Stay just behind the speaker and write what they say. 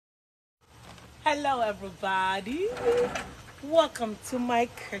Hello, everybody. Welcome to my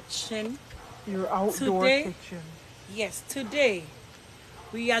kitchen. Your outdoor kitchen. Yes, today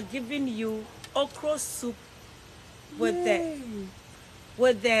we are giving you okra soup with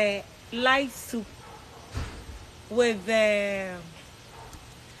the light soup with the.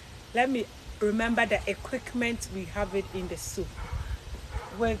 Let me remember the equipment we have it in the soup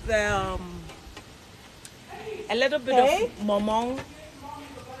with a little bit of momon.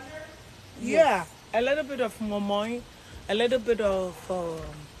 Yeah. A little bit of momon, a little bit of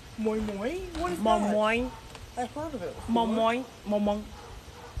Moi moi? What is momon, that? I've heard of it. momon.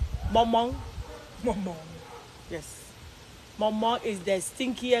 Momon. Yes. Momon is the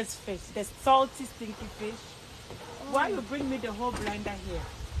stinkiest fish, the salty, stinky fish. Why you bring me the whole blender here?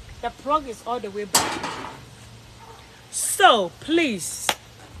 The plug is all the way back. So, please,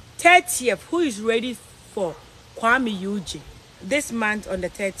 30th, who is ready for Kwame Yuji this month on the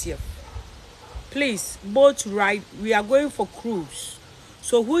 30th? Please, boat ride. We are going for cruise.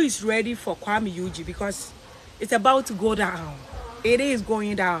 So who is ready for Kwame Yuji? Because it's about to go down. It is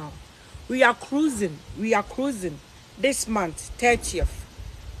going down. We are cruising. This month, 30th.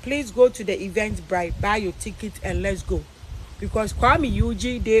 Please go to the event, buy your ticket, and let's go. Because Kwame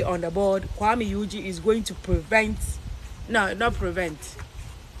Yuji Day on the board, Kwame Yuji is going to present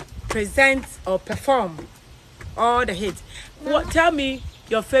or perform all the hits. What? Tell me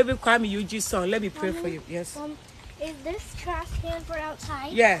your favorite Kwame Yuji song. Let me pray for you. Yes. Is this trash can for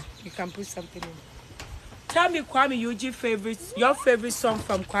outside? Yeah, you can put something in. Tell me Kwame Yuji your favorite song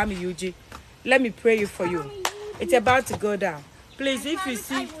from Kwame Yuji. Let me pray for you. It's about to go down. Please, if you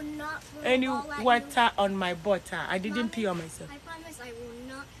see any water on my butter, I didn't pee on myself. I promise I will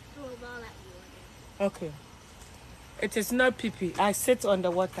not throw a ball at you again. Okay. It is not pee. I sit on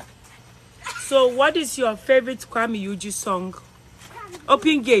the water. So, what is your favorite Kwame Yuji song?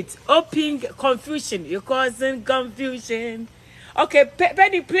 Open gate. Confusion. You're causing confusion. Okay,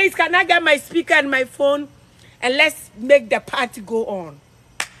 Penny, please, can I get my speaker and my phone? And let's make the party go on.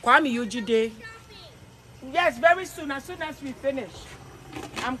 Kwame Yuji Day. Yes, very soon. As soon as we finish.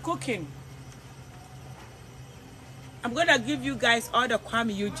 I'm cooking. I'm going to give you guys all the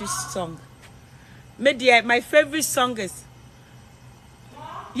Kwame Yuji song. My favorite song is...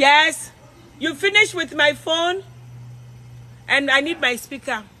 Yes. You finished with my phone? And I need my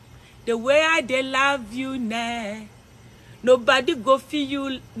speaker. The way I dey love you now. Nobody feel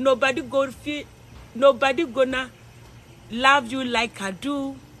you. Nobody gonna love you like I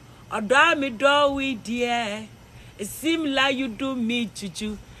do. Although me do we dear. It seems like you do me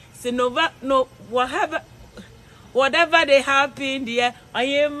juju. Say whatever they happen there. I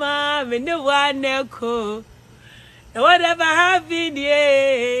am me no one echo. Whatever happen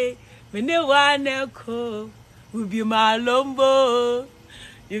there. Me no one echo. We be my lombo,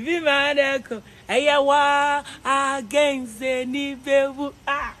 you be my echo. Ayawa against any bewu.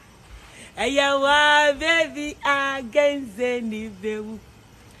 Ayawa baby against any bewu.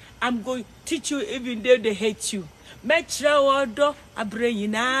 I'm going to teach you even though they hate you. Metro odo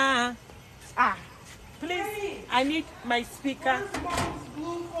abrayina. Please, I need my speaker.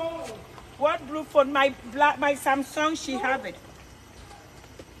 What blue phone? My Samsung. She have it.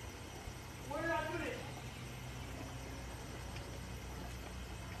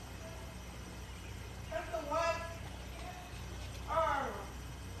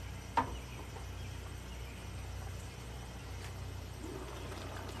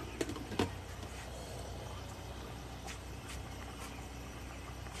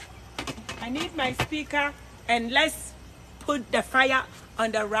 I need my speaker, and let's put the fire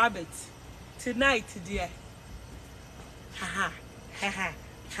on the rabbit tonight, dear. Ha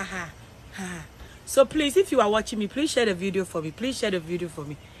ha. So please, if you are watching me, please share the video for me.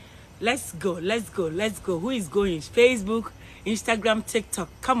 Let's go. Who is going? Facebook, Instagram, TikTok.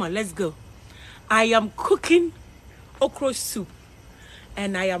 Come on, let's go. I am cooking okra soup,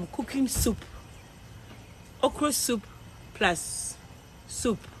 and I am cooking soup. Okra soup plus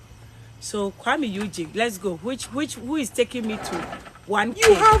soup. So Kwame Yuji, let's go. Who is taking me to one?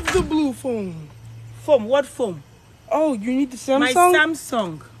 You have the blue phone. Foam? What foam? Oh, you need the Samsung? My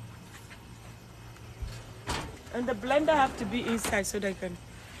Samsung. And the blender have to be inside so they can.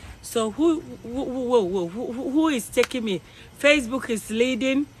 So who is taking me? Facebook is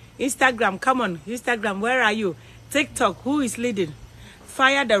leading. Instagram, come on. Instagram, where are you? TikTok, who is leading?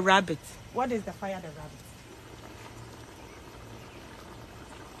 Fire the rabbit. What is the fire the rabbit?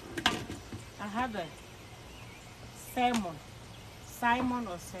 I have a Simon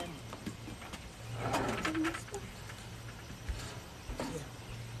or Simon. Yeah.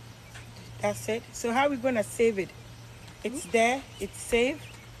 That's it. So how are we gonna save it? It's there. It's saved.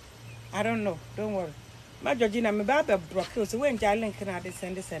 I don't know. Don't worry. My Georgina, my baby broke. So when Jalen can I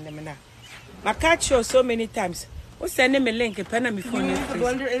send me now? My cat shows so many times. Who's sending me link? Pen me phone. You need the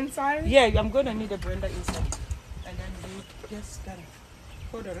blender inside? Yeah, I'm gonna need a blender inside. And then you just gotta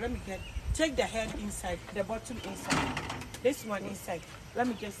hold on. Let me take the head inside, the bottom inside. This one inside. Let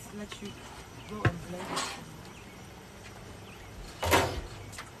me just let you go and blend it.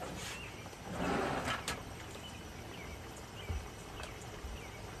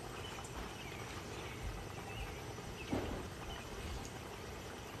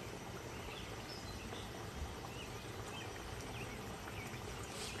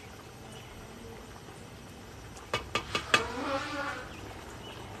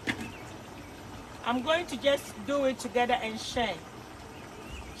 I'm going to just do it together and share.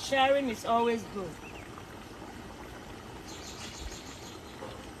 Sharing is always good.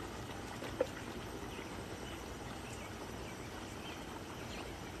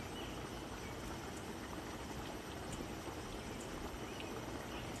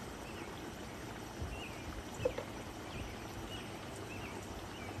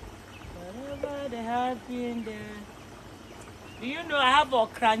 Whatever they have been there. Do you know I have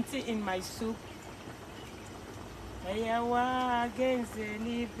okranti in my soup? Ayawa against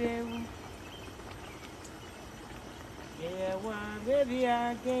any baby. Ayawa baby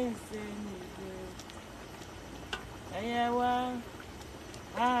against any baby. Ayawa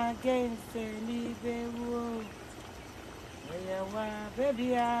against any baby. Ayawa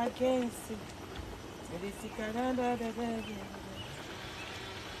baby against it.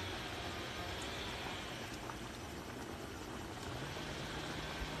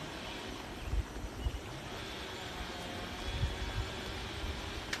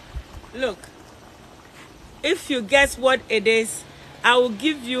 Look, if you guess what it is, I will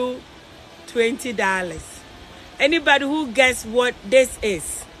give you $20. Anybody who guess what this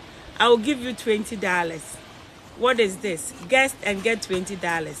is, I will give you $20. What is this? Guess and get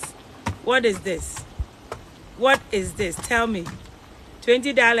 $20. What is this? What is this? Tell me.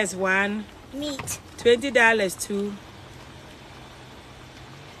 $20 one. Meat. $20 two.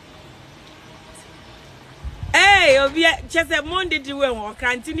 Hey, Obia, just a Monday to work.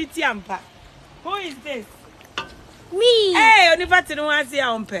 Continuity ampa. Who is this? Me. Hey, only for to know what's your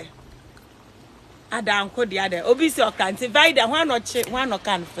umpe. Adam code the other. Obisi or can't divide one or check one or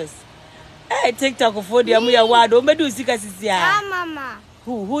can first. Hey, TikTok for the Amuya word. Oh, do sika sisia. Ah, Mama.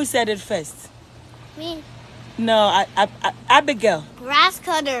 Who said it first? Me. No, Abigail. Grass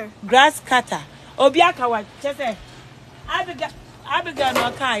cutter. Grass cutter. Obiaka what? Just say. Abigail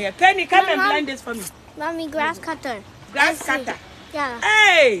no kaya. Penny, come and blend this for me. Mommy, grass cutter. Grass cutter. Yeah.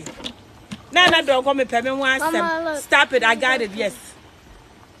 Hey! Nana don't come and me one Mama, step. look. Stop it, I got it, yes.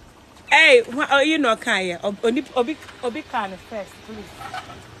 Hey, you know Kaya. Obi can first, please.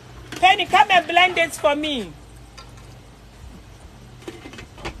 Penny, come and blend this for me.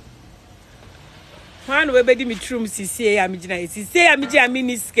 One way bedi me trum sisi ya mijina sisi ya miji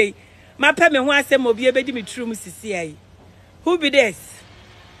amini ske. Ma pe me ho asem obi e bedi me trum sisi ya. Who be this?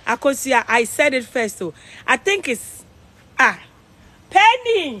 Akosia, I said it first so. I think it's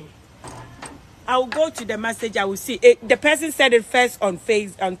Penny. I will go to the message. I will see it. The person said it first on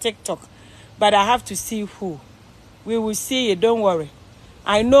TikTok, but I have to see who. We will see it. Don't worry.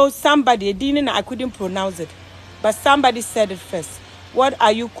 I know somebody. I couldn't pronounce it, but somebody said it first. What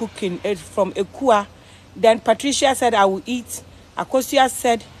are you cooking? It's from Ekua. Then Patricia said, I will eat. Akosia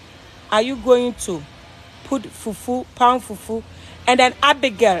said, are you going to put fufu, pound fufu? And then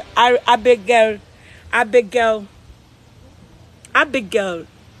Abigail, Aryee.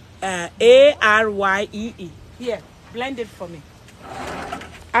 Here, blend it for me.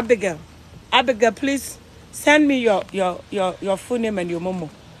 Abigail, please send me your full name and your momo.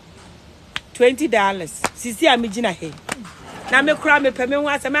 $20. Sisi amijina he. Na me kura me peme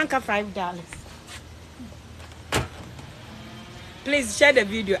wa semanka $5. Please share the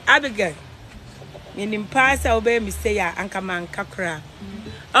video. Abigail. Meaning pass obey me say ya anka man kakra.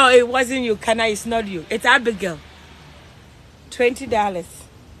 Oh, it wasn't you, Kana, it's not you. It's Abigail. $20.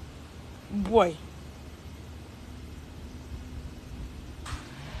 Boy.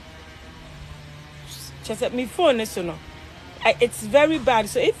 Just me phone is no. It's very bad.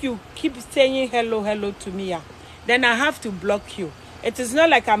 So if you keep saying hello to me, then I have to block you. It is not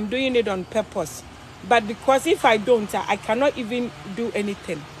like I'm doing it on purpose. But because if I don't, I cannot even do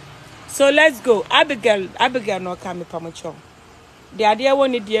anything. So let's go. Abigail no come pamocho. The idea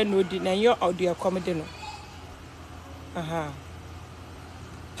one idea no di na your audio comedy no. Aha.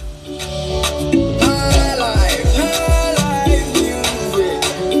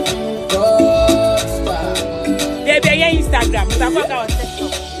 There be Instagram.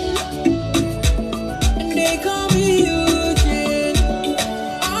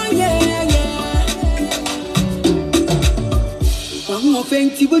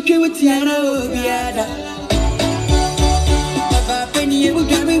 fenti buke with Yana Obiada. Papa Penny, you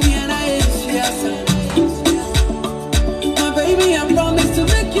got me, Yana. My baby, I promise to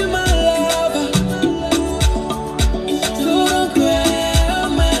make you my lover. So don't cry,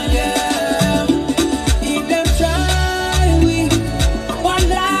 my girl. If them try, we one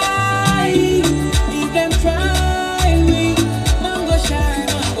lie. If them try, we mango shine,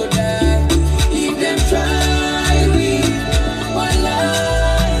 mango die. If them try, we one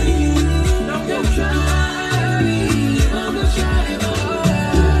lie. If them try, we mango shine, mango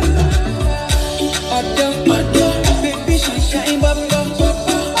die. Baby, shine, baba.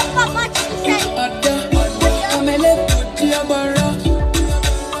 What you say? I'm a little bit your barra.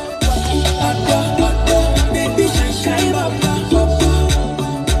 Baby, shine, baba.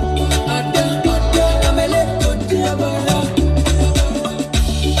 I'm a little bit your barra.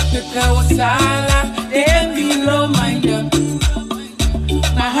 The cow sala, they be no mind them.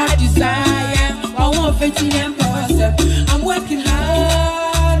 My heart desire, I want 15 and power. I'm working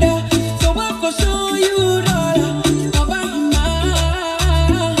harder, so I can show you dollar. About you,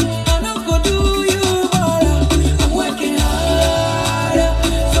 I'm not gonna do you dollar. I'm working harder,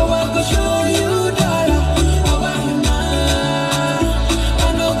 so I can show you dollar. About you,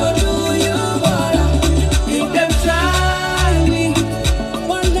 I'm not gonna do you dollar. If them try me,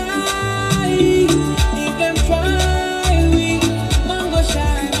 one lie. If them try me, mango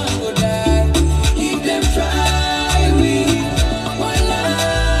shine, mango die. If them try me, one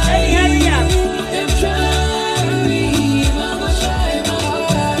lie. Hey, hurry up. If them try me, mango shine, mango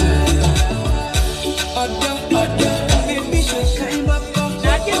die. Baby, shine, baba.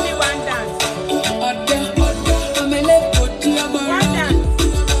 Now give me one dance. I'm a little bit your One barra. dance.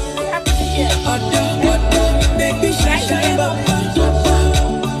 Happy to hear. Baby, shine, baba.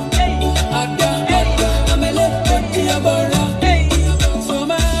 Hey, I'm a little bit your barra. hey. So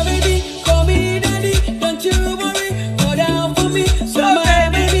my baby, call me daddy, don't you worry, go down for me. So my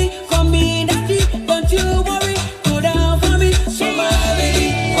baby, call me daddy, don't you worry, go down for me. So my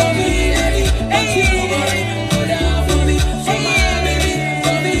baby, call me daddy, don't you worry, go down for me. So my baby,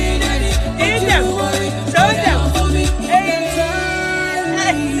 call me daddy, don't you worry, go down for me. If them try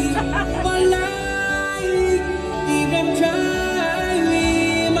me, one lie. If them try me,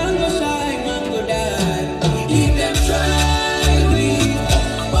 mango shine, mango die. If them try me,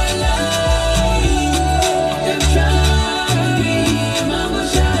 one lie. If them try me, mango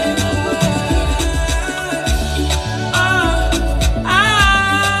shine, mango die.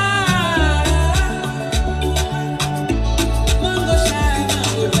 Mango shine,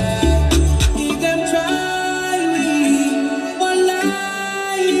 mango die. If them try me, one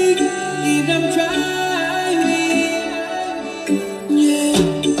lie. If them try me, yeah.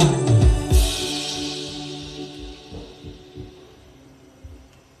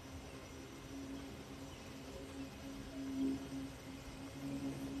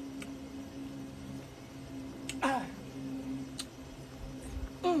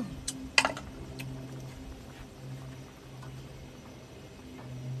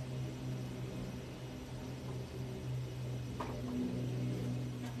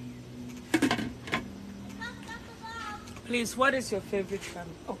 Please, what is your favorite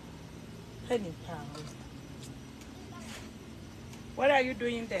family? Oh, penny pound. What are you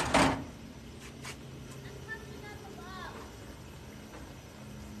doing there?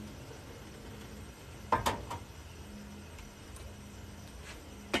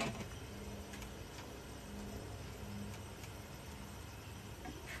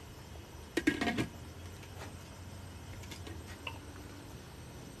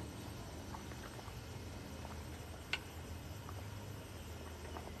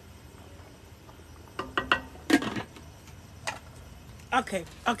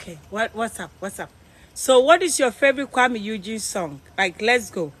 Okay. What's up? So what is your favorite Kwame Eugene song? Like, let's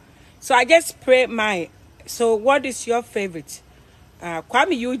go. So I just pray mine. So what is your favorite?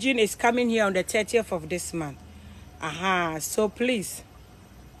 Kwame Eugene is coming here on the 30th of this month. So please,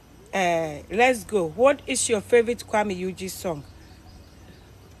 let's go. What is your favorite Kwame Eugene song?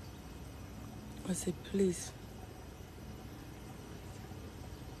 I say, please.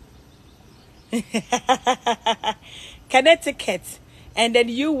 Connecticut. And then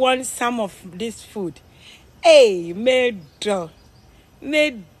you want some of this food. Hey, Medo.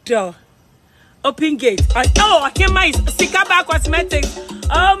 Open gate. Oh, I can't mind. Sikaba Cosmetics.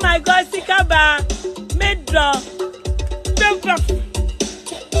 Oh my God, Sikaba. Medo.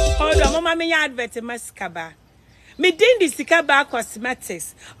 Hold on, Mama, me advert in my Sikaba. Me din the Sikaba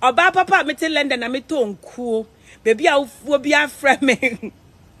Cosmetics. Oba papa me tell London na me to uncool. Baby, I will be a friend.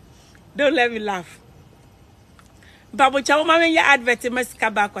 Don't let me laugh. Mpabocha wo mama ya advert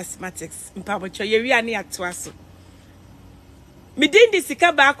Sika Cosmetics. Mpabocha ye wi ani atoa so. Me din di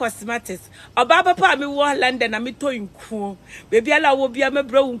Sika Cosmetics. Oba papa me wo London na me to nkuo. Bebi ala wo bia me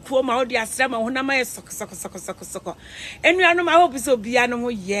bra nkuo ma wo di asra ma hona ma ye soko. Enuanu ma hope so bia no ho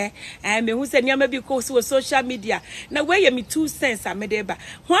ye. Me hu se niam bi ko so social media. Na we ye me 2 cents a me de ba.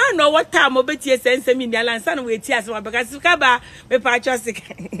 Ho no what time obetie sense me ndia lansa no we tie asma beka Sika me pa cho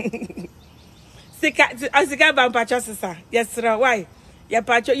Sika. Sika mpacho sisa. Yes, sir. Why? Ya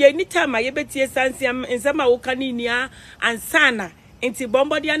pacho ye anytime ye betie sansiam nsema wo kaninia ansana enti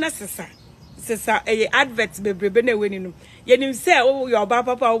bombo dia na sisa. Sisa adverts bebrebe na weni no. Ye nim se wo your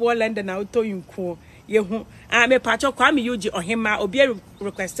papa wo London na to yinko. Ye hu me pacho Kwame Yuji ohima obi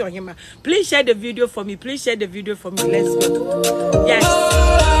request ohima. Please share the video for me. Let's go. Yes.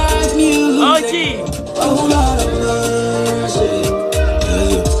 Oh gee.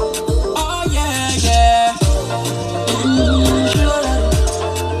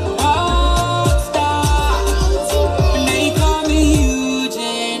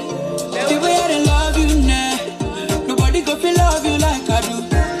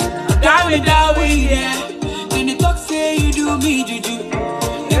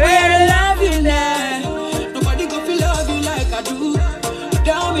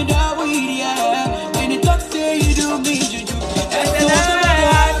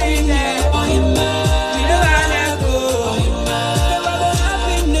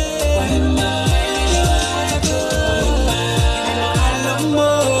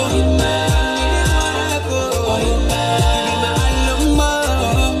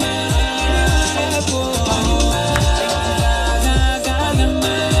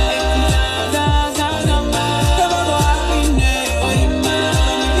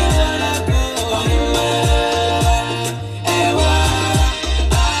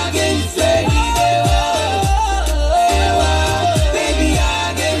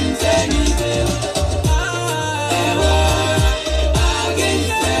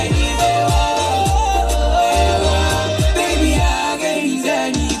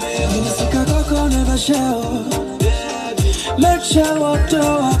 Make sure what do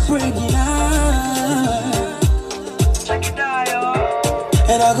I bring it out.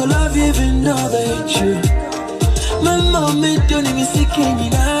 And I go love you even though they hate you. My mommy don't even see Kenny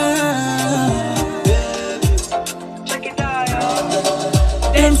now.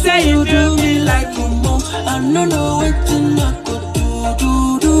 Them say you do me like Momo. I don't know what to not go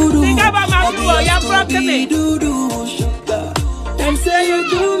do. Think about my food, you're broken me. Do sugar. Them say you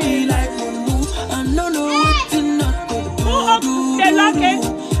do me like Momo. I don't know what to not go do.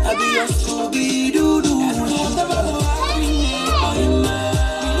 I be a Scooby-Doo.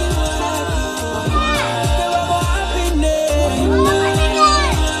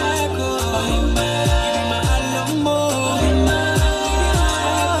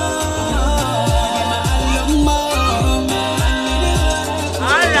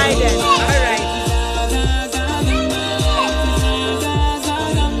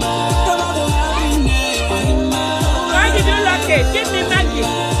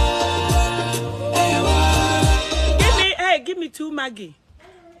 Maggie,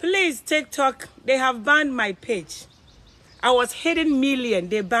 please TikTok, they have banned my page. I was hitting million,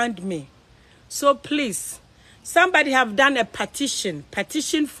 they banned me. So please, somebody have done a petition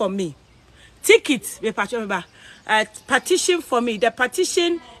for me. Ticket, petition for me. The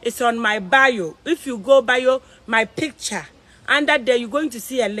petition is on my bio. If you go bio, my picture, under there you're going to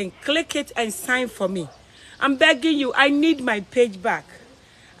see a link. Click it and sign for me. I'm begging you, I need my page back.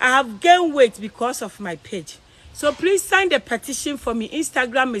 I have gained weight because of my page. So please sign the petition for me.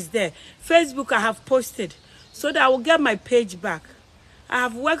 Instagram is there. Facebook I have posted so that I will get my page back. I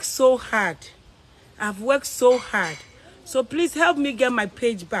have worked so hard. So please help me get my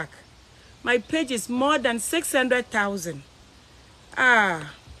page back. My page is more than 600,000. I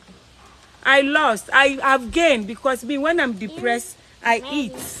lost. I have gained because when I'm depressed, I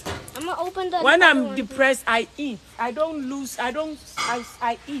eat. I'm gonna open the when I'm depressed, I eat. I don't lose. I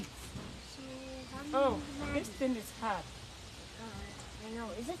eat. Oh, this thing is hard. I know.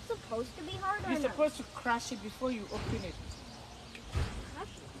 Is it supposed to be hard or You're not? supposed to crush it before you open it. Crush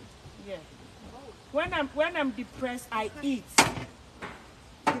it? Yeah. When I'm depressed, I eat.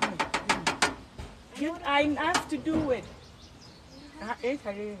 Give me. I have to do it.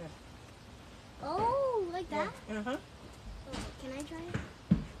 Oh, like that? Uh-huh. Oh, can I try it?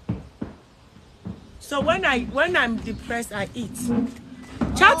 So when I'm depressed, I eat.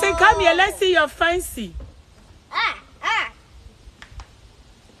 Charlton, come here. Let's see your fancy.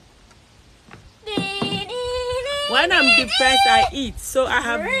 When I'm depressed, I eat. So I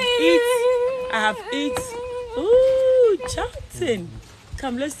have eat. Ooh. chatting.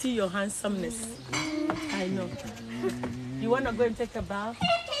 Come, let's see your handsomeness. I know. You want to go and take a bath?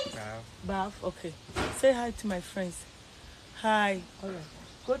 Bath? Okay. Say hi to my friends. Hi. All right.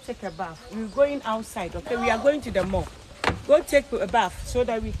 Go take a bath. We're going outside, okay? We are going to the mall. Go take a bath so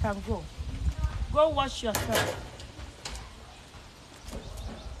that we can go. Go wash yourself.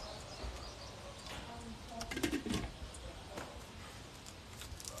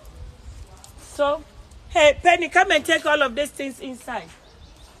 So, hey, Penny, come and take all of these things inside.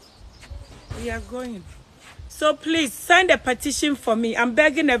 We are going. So please, sign the petition for me. I'm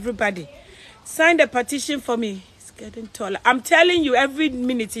begging everybody. Sign the petition for me. He's getting taller. I'm telling you, every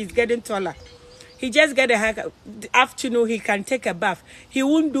minute he's getting taller. He just get a haircut. Afternoon, he can take a bath. He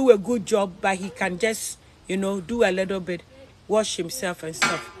won't do a good job, but he can just, you know, do a little bit, wash himself and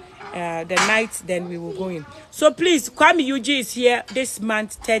stuff. The night, then we will go in. So please, Kwame Yuji is here this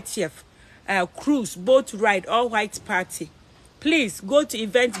month, 30th. Cruise, boat ride, all white party. Please go to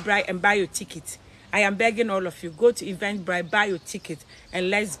Eventbrite and buy your ticket. I am begging all of you, go to Eventbrite, buy your ticket, and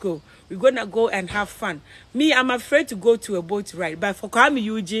let's go. We're gonna go and have fun. Me, I'm afraid to go to a boat ride, but for Kwame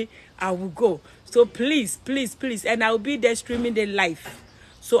Yuji, I will go. So please, please, please, and I will be there streaming the live.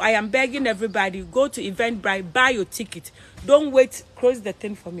 So I am begging everybody, go to Eventbrite, buy your ticket. Don't wait, close the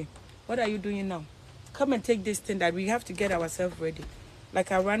thing for me. What are you doing now? Come and take this thing that we have to get ourselves ready.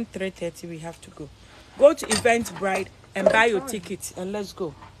 Like around 3:30, we have to go. Go to Eventbrite and buy your ticket, and let's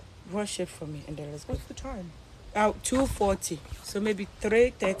go. Wash it for me, and then let's go. What's the time? 2:40. So maybe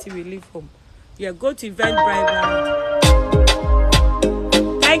 3:30 we leave home. Yeah, go to Eventbrite.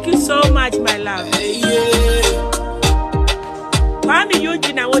 Thank you so much, my love. Kwame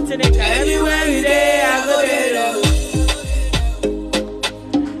Yuji na woteneka. Everywhere you day, I go there.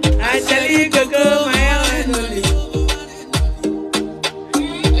 I tell you, go, my own only.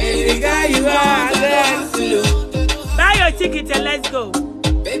 You are buy your ticket and let's go.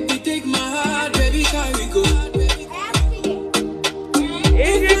 Baby, take my heart, baby, can we go?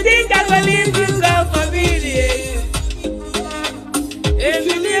 If you think I believe you, go for me. If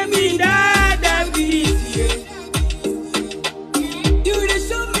you leave me, that be easy. You just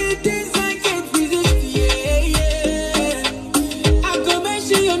show me things I can't resist, yeah. I go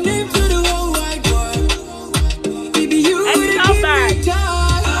mention your name to the whole wide world. Baby, you it's not bad.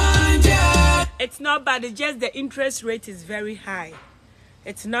 time. It's not bad, it's just the interest rate is very high.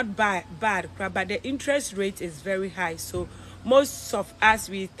 It's not bad, but the interest rate is very high. So most of us,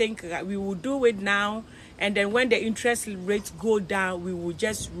 we think that we will do it now, and then when the interest rates go down, we will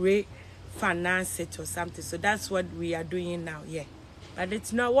just refinance it or something. So that's what we are doing now, yeah. But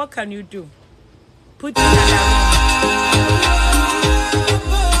it's not, what can you do? Put it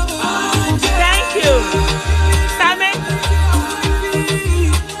Thank you. Simon?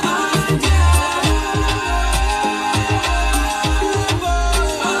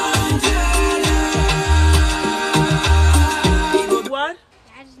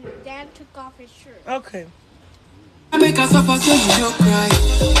 Dad took off his shirt. Okay. I make us suffer so you don't cry.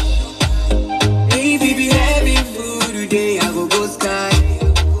 Hey, baby, having food today, I go sky.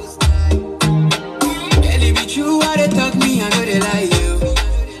 Can it be true what they talk me? I know they lie you.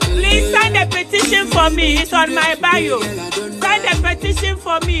 Please sign the petition for me. It's on my bio. Sign the petition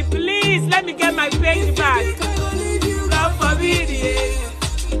for me, please. Let me get my page back. Come for me, yeah.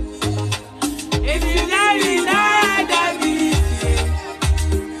 If you love me, that be easy.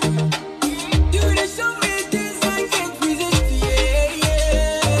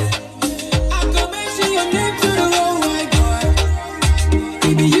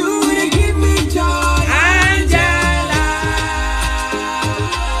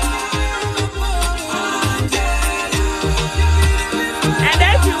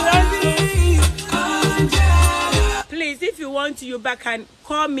 You back and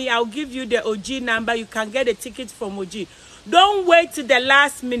call me. I'll give you the OG number. You can get a ticket from OG. Don't wait to the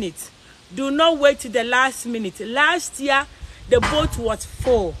last minute. Do not wait to the last minute. Last year the boat was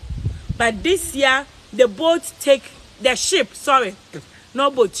full, but this year the boat take the ship. Sorry,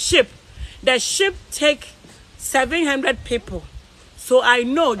 no boat, ship. The ship take 700 people. So I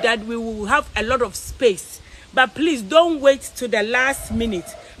know that we will have a lot of space. But please don't wait to the last minute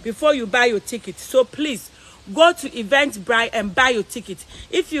before you buy your ticket. So please go to Eventbrite and buy your ticket.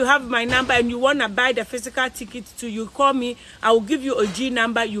 If you have my number and you want to buy the physical ticket too, you call me. I will give you OG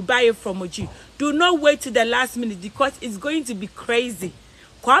number. You buy it from OG. Do not wait to the last minute because it's going to be crazy.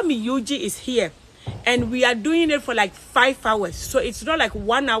 Kwame Yuji is here and we are doing it for like 5 hours. So it's not like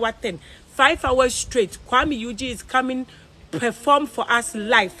 1 hour thing. 5 hours straight. Kwame Yuji is coming perform for us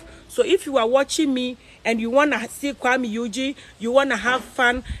live. So if you are watching me and you want to see Kwame Yuji, you want to have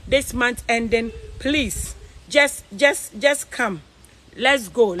fun this month, and then please Just come. Let's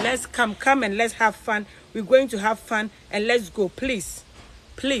go. Let's come and let's have fun. We're going to have fun and let's go. Please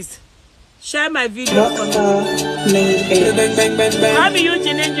share my video for me. How do you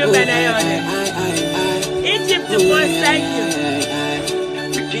change your Egypt boys, thank you.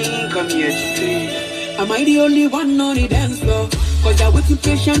 Come here today. Am I the only one on the dance floor? Cause I waiting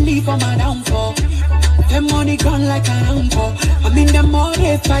patiently for my downfall. Them money gone like an anchor. I'm in the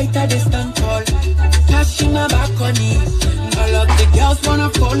money fight at the stand tall. Touching my back on it. All of the girls wanna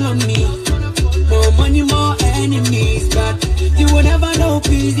follow me. More money, more enemies. But you will never know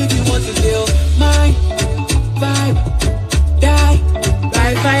peace if you want to feel my vibe. Die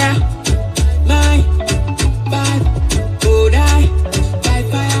by fire. My vibe. Oh, die by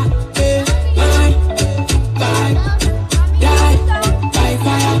fire. Yeah. My vibe. Die by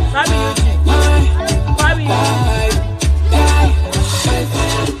fire.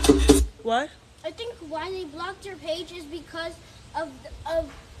 What? I think why they blocked your page is because of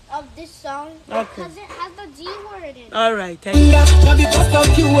this song. Okay. Because it has the D word in it. All right, thank you.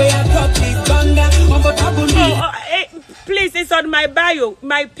 Please, it's on my bio,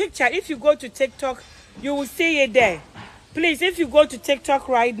 my picture. If you go to TikTok, you will see it there. Please, if you go to TikTok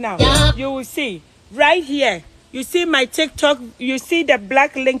right now, you will see right here. You see my TikTok, you see the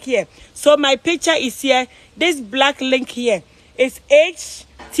black link here. So my picture is here. This black link here is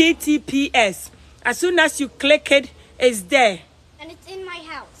HTTPS. As soon as you click it, it's there. And it's in my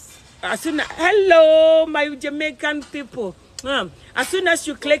house. Hello, my Jamaican people. As soon as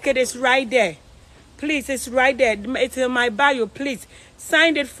you click it, it's right there. Please, it's right there. It's in my bio. Please,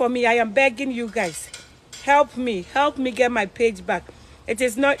 sign it for me. I am begging you guys. Help me get my page back. It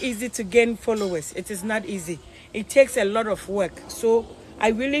is not easy to gain followers. It is not easy. It takes a lot of work. So I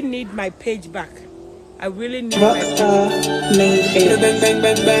really need my page back. I really need my page back.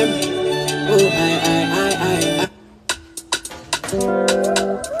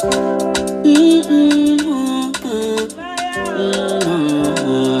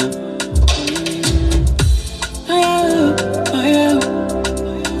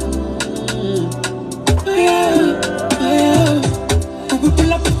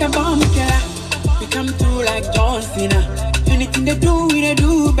 Anything they do, we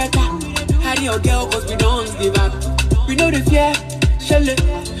do better. Harry or girl, cause we don't give up. We know the fear, shell it,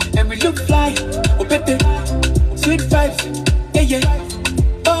 and we look fly. Oh, pepe, sweet vibes, yeah.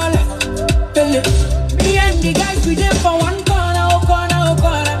 All pele. Me and the guys, we there for one corner, oh corner.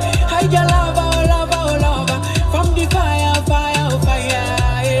 Hide your love, oh love. From the fire,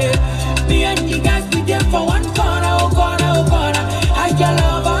 yeah. Me and the guys, we there for one corner, oh corner. Hide your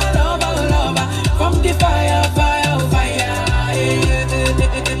love, oh love. From the fire.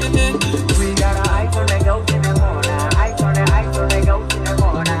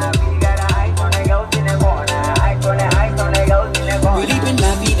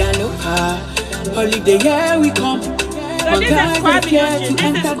 Holiday, here we come. So this is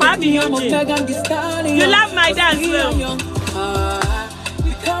Kwame Eugene. You love my dance, Will.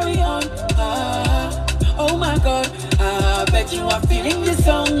 We carry on. Oh my God. Bet you are feeling the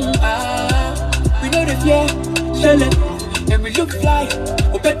song. We know the fear, shell it, and we look fly.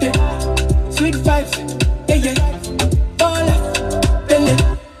 Oh, pepe, sweet vibes, yeah. All pele.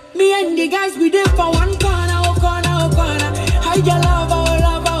 Me and the guys, we there for one corner, oh corner. Hide your love, oh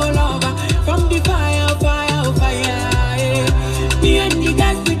love. From the fire, yeah. Me and the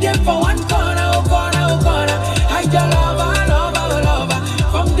guys, we there for one corner, oh corner. Hide your love.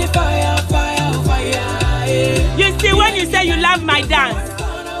 From the fire, yeah. You see, when you say you love my dance,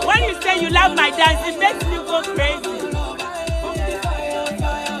 it makes me go crazy.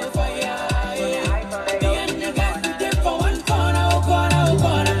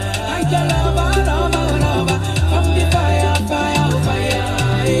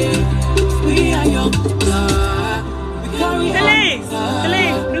 Please.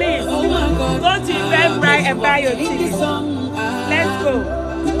 Go to Eventbrite and buy your ticket. Let's go.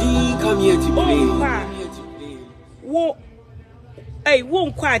 Come here to play. Hey,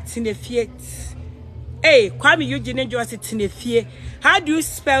 won't quite in the fiat. Hey, Kwame Eugene just Tinefie. How do you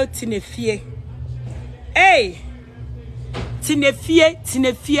spell Tinefie? Hey,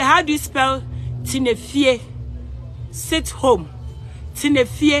 Tinefie. How do you spell Tinefie? Sit home.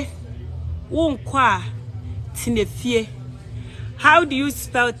 Tinefie. Won't quite Tinefie. How do you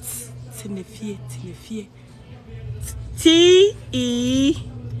spell Tinefie? T-E-N-A-F.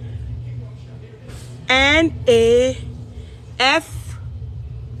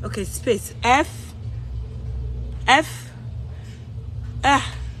 Okay, space F-I-E.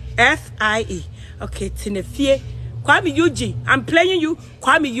 Okay, Tinefie. Kwame Eugene. I'm playing you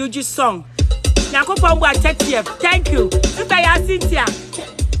Kwame Eugene song. Nyakopombo 30th. Thank you. Sister Cynthia,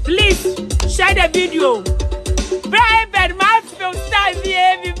 please share the video. Braven, my film star,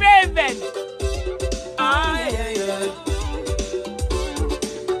 baby, Braven.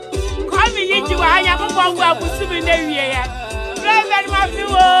 Come in, you are Nyakopombo Abusumi Newiye. Braven, my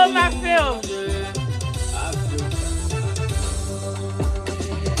film, my film.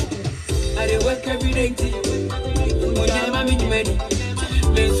 I work every day.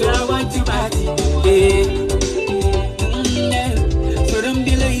 So I want to party. So don't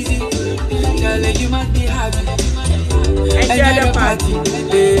be lazy. Tell you must be happy. Enjoy the party.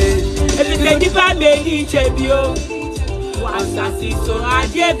 If it's a different baby, champion. Once I see so I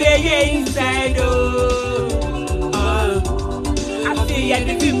get inside. I see you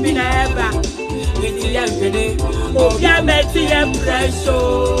the people ever. With the young penny. Oh, yeah, make the impression.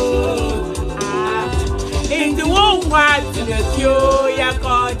 In the one part to the few, ya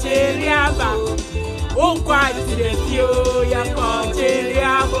caught Eliaba. One part to the few, ya caught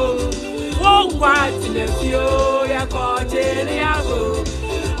Eliabo. One part to the few, ya caught Eliabo.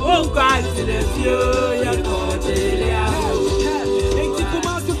 One part to the few, ya caught Eliabo.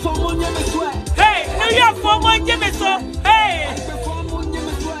 Hey, New York for one Jimmy so. Hey,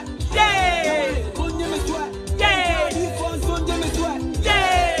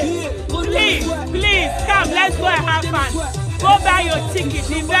 please come, let's go and have fun. Go buy your ticket,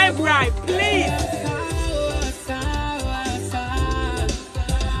 be very bright, please.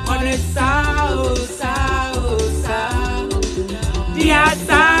 On a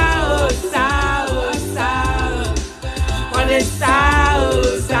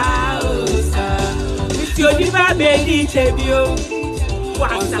your diva baby chebio.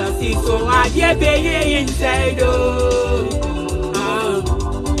 What's up, so I get baby inside.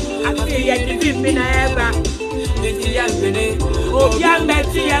 I see you the people ever. With the young penny. Oh, young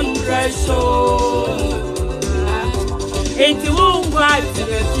Betty and pressure. It's one part to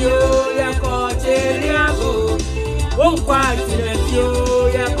the few, ya caught Eliabo. One part to the few,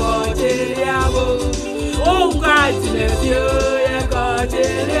 ya caught Eliabo. One part to the few, ya caught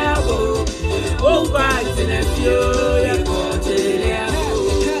Eliabo. One part to the few, ya caught Eliabo.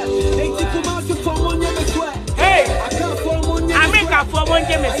 Hey, America for one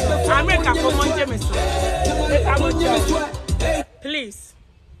James. America for one James.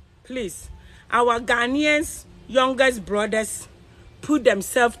 Please, our Ghanaians, youngest brothers, put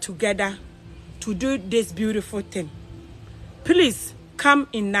themselves together to do this beautiful thing. Please come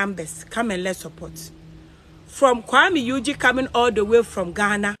in numbers, come and let's support. From Kwame Yuji coming all the way from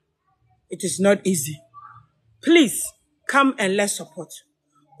Ghana, it is not easy. Please come and let's support.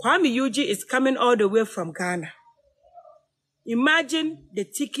 Kwame Yuji is coming all the way from Ghana. Imagine the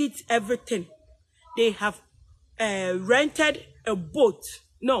tickets, everything. They have rented a boat,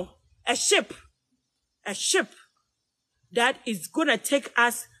 a ship that is going to take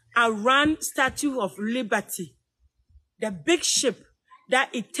us around Statue of Liberty. The big ship that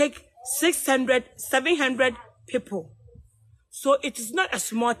it takes 600, 700 people. So it is not a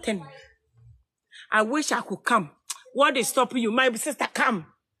small thing. I wish I could come. What is stopping you? My sister, come.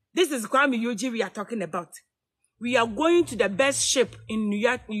 This is Kwame Yuji we are talking about. We are going to the best ship in New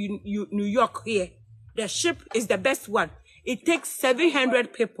York here. The ship is the best one. It takes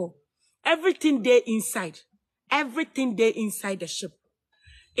 700 people. Everything there inside. Everything there inside the ship.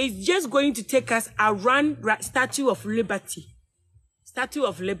 It's just going to take us around Statue of Liberty. Statue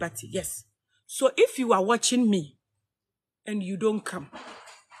of Liberty, yes. So if you are watching me and you don't come,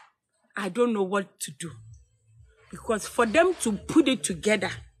 I don't know what to do. Because for them to put it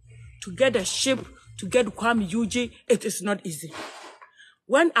together, to get a ship, to get Kwame Yuji, it is not easy.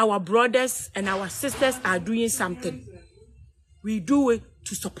 When our brothers and our sisters are doing something, we do it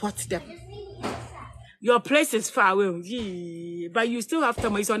to support them. Your place is far away, but you still have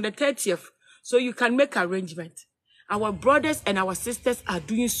time. It's on the 30th, so you can make arrangements. Our brothers and our sisters are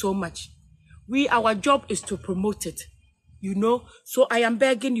doing so much. Our job is to promote it, So I am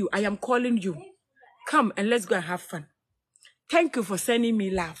begging you, I am calling you. Come and let's go and have fun. Thank you for sending me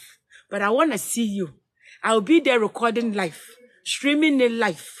love, but I want to see you. I'll be there recording live, streaming it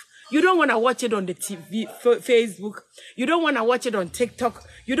live. You don't want to watch it on the TV, Facebook. You don't want to watch it on TikTok.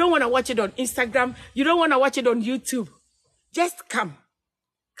 You don't want to watch it on Instagram. You don't want to watch it on YouTube. Just come.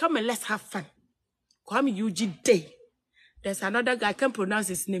 Come and let's have fun. Kwame Yuji Day. There's another guy, I can't pronounce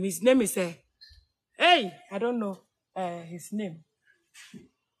his name. His name is, I don't know his name.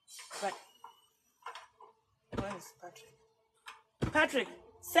 But, where is Patrick?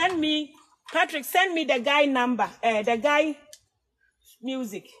 Patrick, send me the guy number, the guy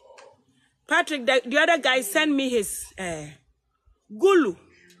music. Patrick, the other guy, send me his Gulu.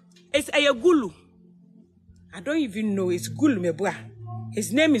 It's a Gulu. I don't even know. It's Gulu, mebwa.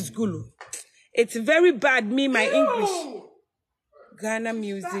 His name is Gulu. It's very bad, me, my English. Ghana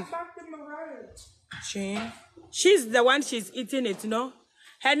music. She's the one she's eating it, no?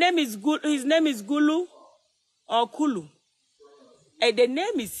 Her name is Gulu. His name is Gulu or Kulu. And the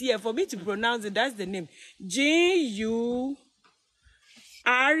name is here for me to pronounce it. That's the name. G-U-R-U.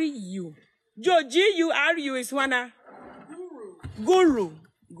 G-U-R-U is one. Guru.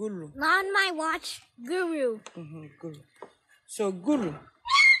 Guru. On my watch, Guru. Guru. So Guru.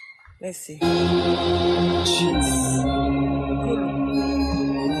 Let's see. Guru.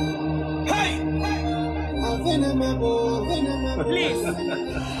 Hey! Please.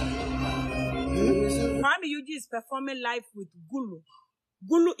 Kwame Yuji is performing live with Gulu.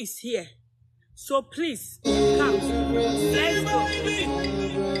 Gulu is here. So please, come. Let's go.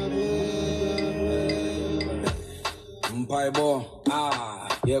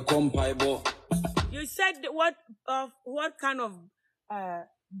 You said what kind of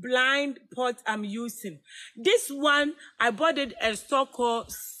blind pot I'm using? This one, I bought it at a store called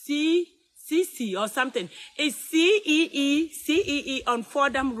CC or something. It's CEE on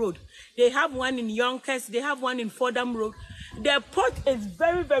Fordham Road. They have one in Yonkers. They have one in Fordham Road. The pot is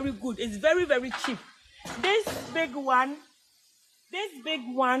very, very good. It's very, very cheap. This big one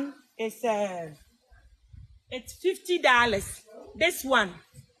is it's $50. This one,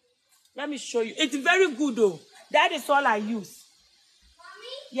 let me show you. It's very good though. That is all I use. Mommy?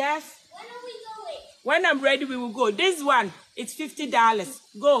 Yes. When are we going? When I'm ready, we will go. This one, it's $50.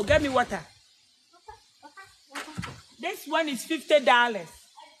 Go, get me water. This one is $50.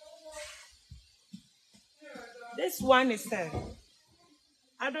 This one is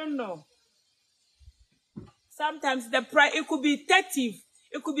I don't know. Sometimes the price it could be $30,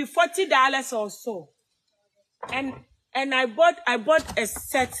 it could be $40 or so. And I bought a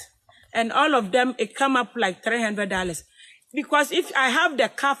set, and all of them it come up like $300. Because if I have the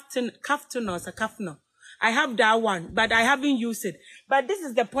kaftan I have that one, but I haven't used it. But this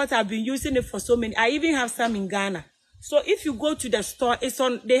is the pot I've been using it for so many. I even have some in Ghana. So if you go to the store,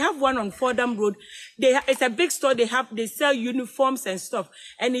 they have one on Fordham Road. It's a big store. They sell uniforms and stuff.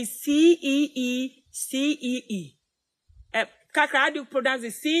 And it's CEE. Kaka, how do you pronounce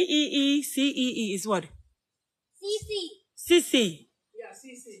it? CEE is what? CC. Yeah,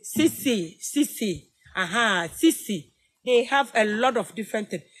 CC. CC. CC. They have a lot of different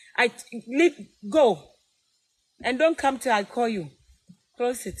things. Go. And don't come till I call you.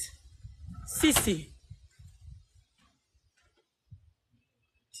 Close it. CC.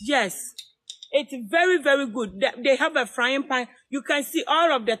 Yes. It's very, very good. They have a frying pan. You can see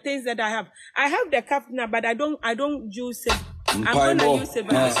all of the things that I have. I have the cup now, but I don't use it. I'm gonna use it.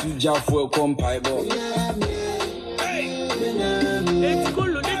 It's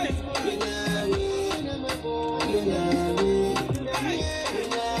cool. This is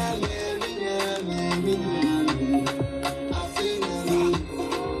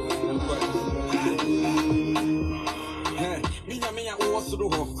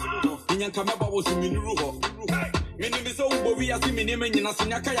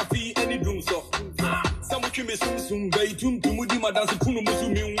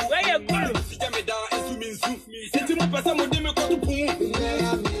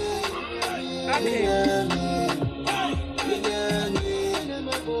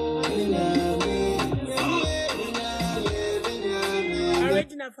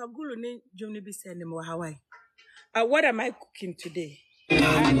original Fagulu ni Jomni Bisene mo Hawaii. What am I cooking today?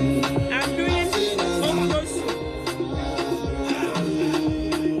 I'm doing okra soup.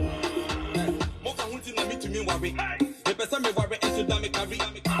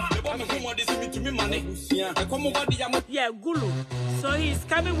 Yeah, Gulu. So he's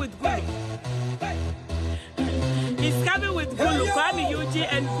coming with Gulu. He's coming with Gulu. Kwame Yuji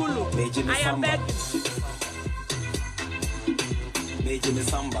and Gulu. I am back. Major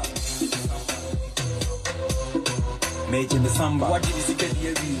Samba. Major Samba. What did you see?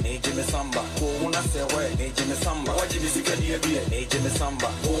 Major Samba. Oh, when I say where? Major Samba. What did you see? Major Samba.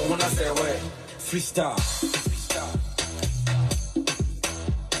 Oh, when I say where? Freestyle.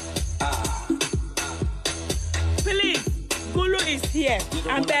 Please, Gulu is here.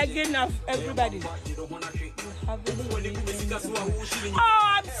 I'm begging of everybody. Oh,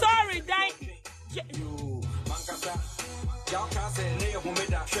 I'm sorry,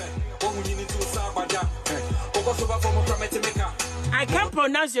 I can't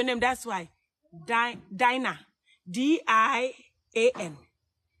pronounce your name, that's why. Diana. D-I-A-N.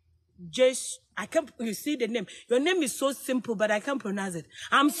 Just, I can't, you see the name. Your name is so simple, but I can't pronounce it.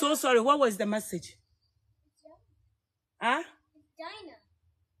 I'm so sorry. What was the message? Huh? Dinah.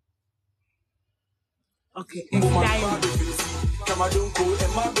 Okay, it's dying. Donkor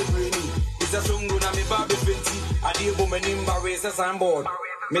and my brainy. It's a song on me baby fenty. I did woman in my race as I'm bored.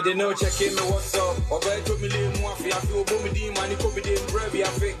 Made the no check in me what's up. Or by 2 million more for you, Bomidi, money, comedy, and brevy. I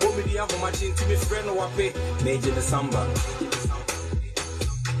fake Bomidi, I'm much into me friend or I pay. Major the samba.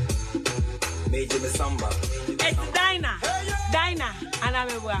 Major the samba. It's Dinah. Dinah. And I'm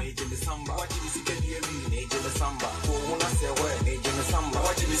a Major the samba. What did you see? Major the samba. Oh, when I say where? Major the samba.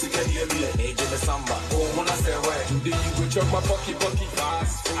 What did you see? Major the samba. Oh, when I say where? Today you go chop my pocky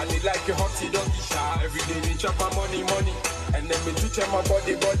fast. I need like a hotty doggy shot. Every day we chop my money. And then we teach my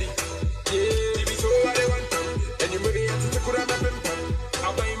body. Yeah, if it's all I want. And you may have to take a run.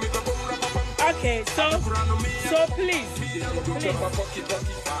 I'll buy me the bomb. Okay, so please,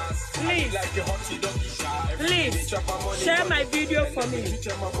 share my video for me.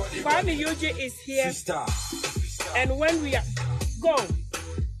 Kwame Yuji is here, and when we are go.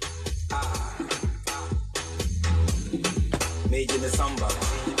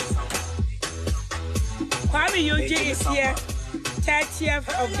 Kwame Yuji is here, 30th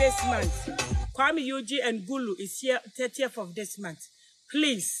of this month. Kwame Yuji and Gulu is here, 30th of this month.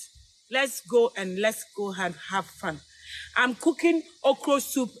 Please. Let's go and have fun. I'm cooking okra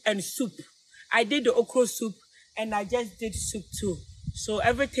soup and soup. I did the okra soup and I just did soup too. So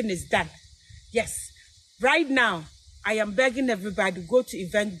everything is done. Yes. Right now, I am begging everybody to go to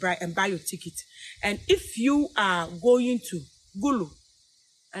Eventbrite and buy your ticket. And if you are going to Gulu,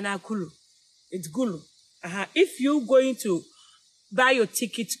 and Akulu, it's Gulu. If you're going to buy your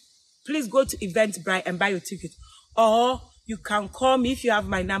ticket, please go to Eventbrite and buy your ticket. Or you can call me if you have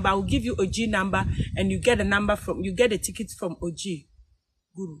my number. I will give you OG number and you get a ticket from OG.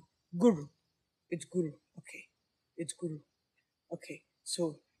 Guru. It's Guru. Okay. It's Guru. Okay.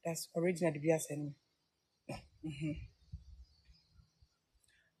 So that's original DBS anyway.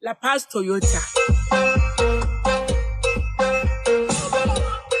 La Paz Toyota.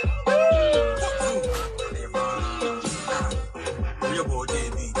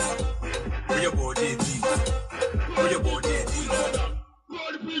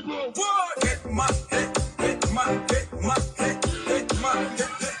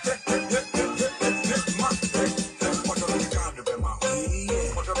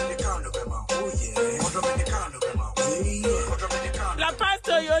 La Paz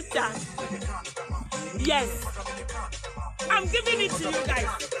Toyota. Yes. I'm giving it to you guys.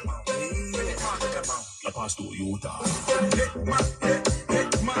 La Paz Toyota.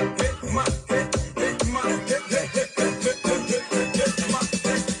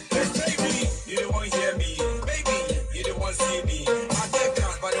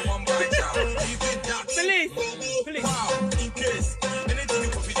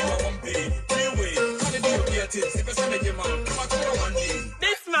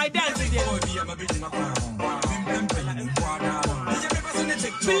 This is my dance again.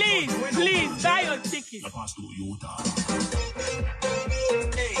 Please buy your ticket.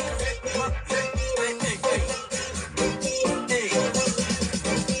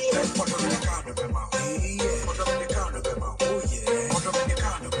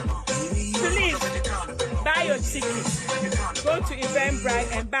 Please buy your ticket. Go to Eventbrite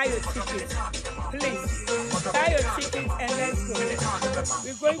and buy your ticket. Please buy your ticket and let's go.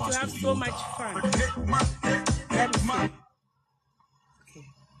 We're going to have so much fun. Okay.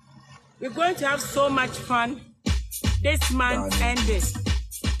 We're going to have so much fun this month and this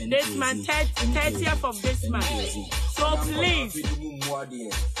month, 30th of this month. So please.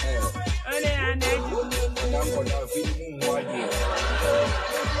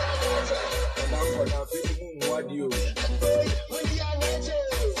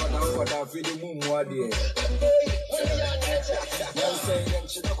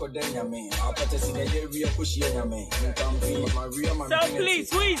 So please,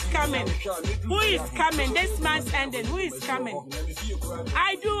 who is coming? Who is coming? This month's ending. Who is coming?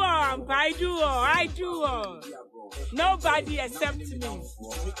 I do all. Nobody except me.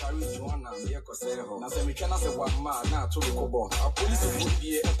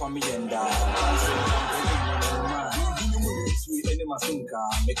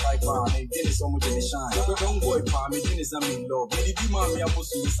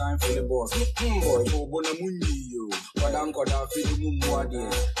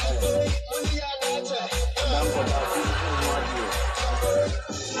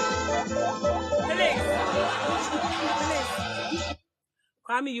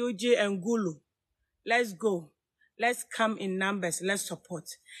 Kwame Yuji and Gulu, let's go. Let's come in numbers. Let's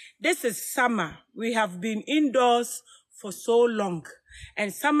support. This is summer. We have been indoors for so long.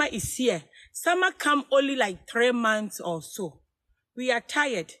 And summer is here. Summer come only like 3 months or so. We are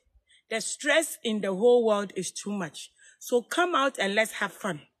tired. The stress in the whole world is too much. So come out and let's have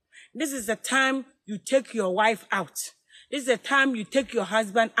fun. This is the time you take your wife out. This is the time you take your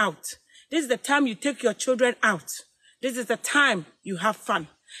husband out. This is the time you take your children out. This is the time you have fun.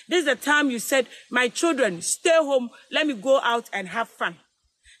 This is the time you said, my children, stay home. Let me go out and have fun.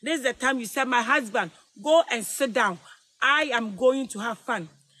 This is the time you said, my husband, go and sit down. I am going to have fun.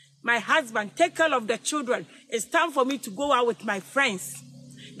 My husband, take care of the children. It's time for me to go out with my friends.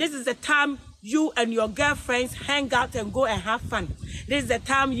 This is the time you and your girlfriends hang out and go and have fun. This is the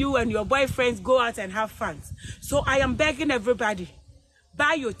time you and your boyfriends go out and have fun. So I am begging everybody,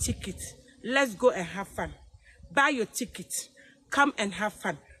 buy your ticket. Let's go and have fun. Buy your ticket. Come and have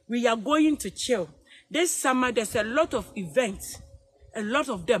fun. We are going to chill. This summer, there's a lot of events. A lot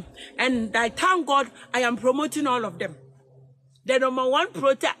of them. And I thank God I am promoting all of them. The number one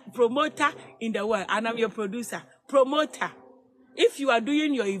promoter in the world, and I'm your producer. Promoter. If you are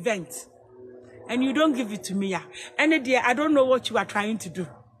doing your event and you don't give it to me, any day, I don't know what you are trying to do.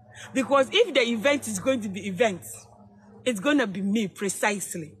 Because if the event is going to be events, it's going to be me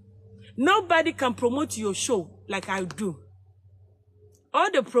precisely. Nobody can promote your show like I do. All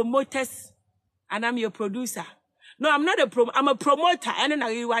the promoters, and I'm your producer. No, I'm not I'm a promoter. And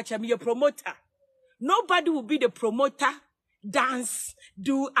then you watch, I'm your promoter. Nobody will be the promoter, dance,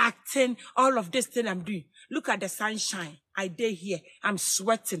 do acting, all of this thing I'm doing. Look at the sunshine. I did here. I'm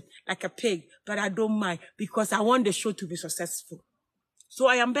sweating like a pig, but I don't mind because I want the show to be successful. So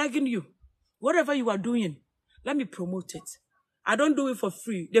I am begging you, whatever you are doing, let me promote it. I don't do it for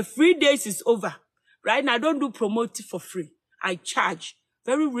free. The free days is over. Right now, I don't do promoting for free. I charge.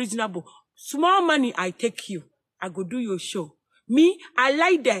 Very reasonable. Small money, I take you. I go do your show. Me, I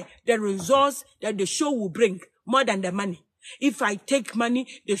like the results that the show will bring more than the money. If I take money,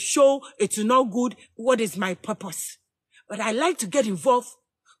 the show, it's not good. What is my purpose? But I like to get involved,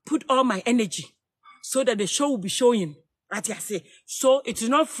 put all my energy so that the show will be showing. Right, I say. So it's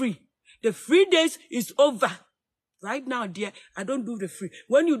not free. The free days is over. Right now, dear, I don't do the free.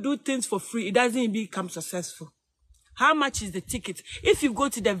 When you do things for free, it doesn't become successful. How much is the ticket? If you go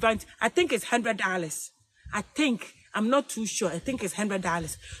to the event, I think it's $100. I'm not too sure. I think it's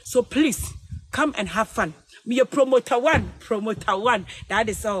 $100. So please, come and have fun. Me a promoter one. That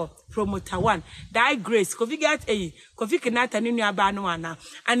is all. Promoter one. That grace. Kofi get a Kofi Kenata Nini Abanoana.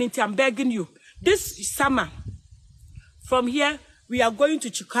 And I'm begging you, this summer, from here, we are going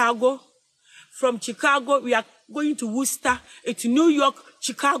to Chicago. From Chicago, we are going to Worcester. It's New York,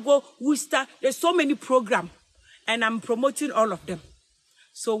 Chicago, Worcester. There's so many programs. And I'm promoting all of them.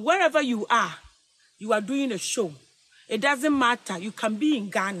 So wherever you are doing a show. It doesn't matter. You can be in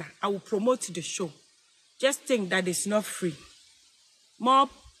Ghana. I will promote the show. Just think that it's not free. More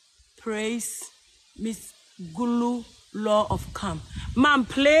praise, Miss Gulu, Law of Calm. Ma'am,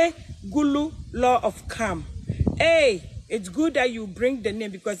 play Gulu, Law of Calm. Hey, it's good that you bring the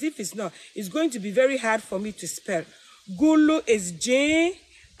name because if it's not, it's going to be very hard for me to spell. Gulu is J-R-U-R.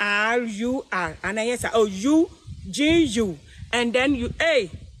 And I yes, oh, U-G-U. And then you, A,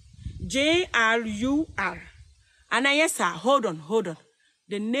 J-R-U-R. And I yes, hold on.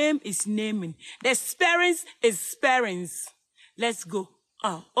 The name is naming. The spellings is spellings. Let's go.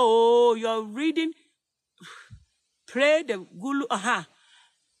 Oh, you're reading. Play the Gulu.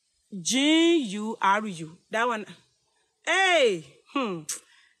 G-U-R-U. That one. Hey.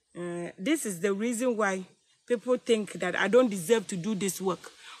 This is the reason why people think that I don't deserve to do this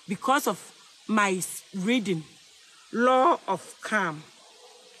work. Because of my reading. Law of Calm.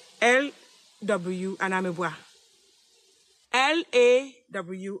 L-W and Amebwa.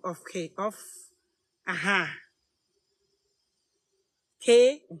 L-A-W of K. Of.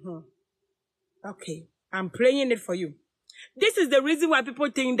 K. Okay. I'm playing it for you. This is the reason why people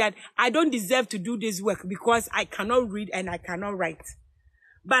think that I don't deserve to do this work because I cannot read and I cannot write.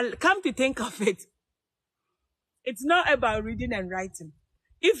 But come to think of it, it's not about reading and writing.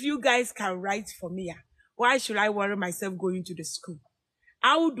 If you guys can write for me, why should I worry myself going to the school?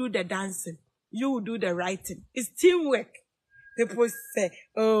 I will do the dancing. You will do the writing. It's teamwork. People say,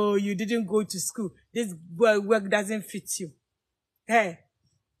 oh, you didn't go to school. This work doesn't fit you. Hey,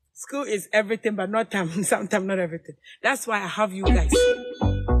 school is everything, but not sometimes not everything. That's why I have you guys.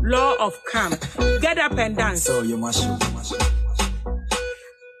 Law of Calm. Get up and dance. So you must show.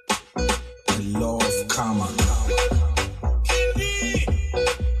 The law of karma.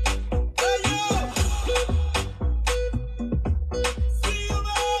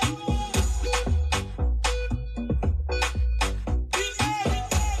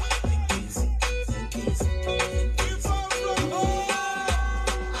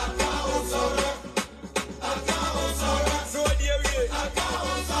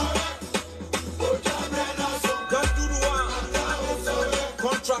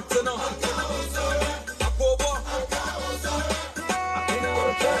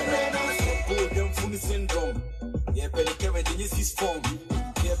 ladies form.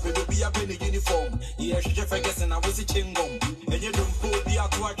 Yeah, but be up in the uniform. Yeah, she just forgetting I was a chingom. And you don't go the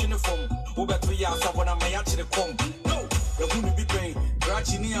outward uniform. Over 3 years, I want to my actually come. No, the woman be paying.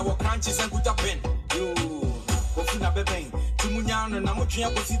 Gradually, our countries and good up in. You, Wofuna Bebe, Tumuyan and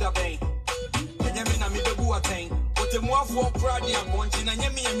Namutia Posida Bay. And Yamina Midabu attain. But the more for Pradi and Montin and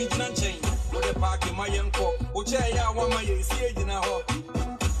Yami and Midland chain. What a park in my uncle. Ochaya, one my is here in a hole.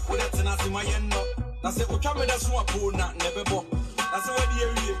 What that's an ass in my end. That's it. What camera that's one pool, not never bought. That's what the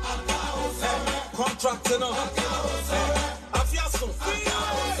area. Contract no. Afiaso.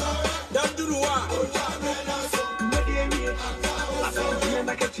 Don't do what.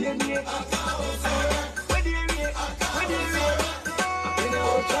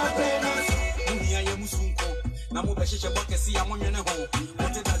 Namu beshe bakesi amonye ne ho.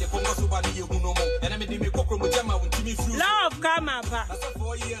 Wote na de pongo so ba ni ehunu mo. Ena me de me kokro mo jama wontimi fru. Love come up. That's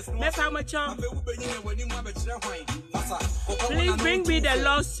 4 years. Me fa mo chom. Abe wo benyi ne wani mu abekire hwan. Pasa. Please bring me the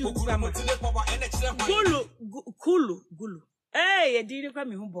lawsuit. Gulu. Hey, you didn't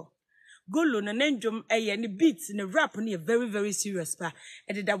come humbo. Gulu na nenjum ni beats ni rap ni very very serious pa.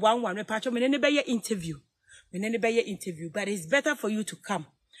 And that one me patcho me be your interview. Me be your interview, but it's better for you to come.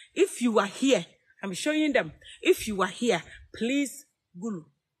 If you are here, I'm showing them. If you are here, please Gulu.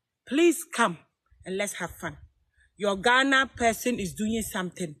 Please come and let's have fun. Your Ghana person is doing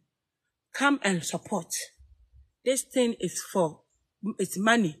something. Come and support. This thing is it's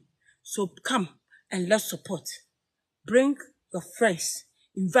money. So come and let's support. Bring your friends.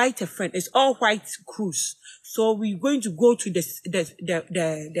 Invite a friend. It's all white cruise. So we're going to go to the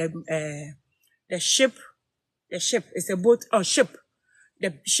ship. The ship is a boat or ship.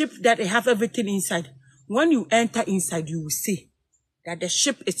 The ship that they have everything inside. When you enter inside, you will see that the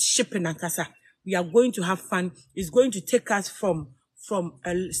ship is shipping Ankasa. We are going to have fun. It's going to take us from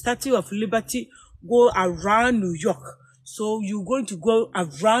a Statue of Liberty, go around New York. So you're going to go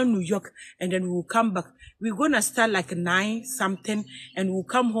around New York and then we'll come back. We're going to start like 9 something and we'll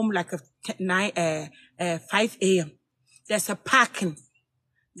come home like 5 a.m. There's a parking.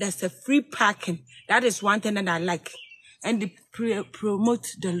 There's a free parking. That is one thing that I like. And they promote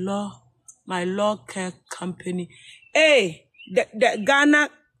the law, my law care company. Hey, the Ghana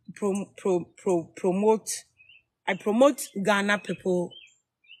I promote Ghana people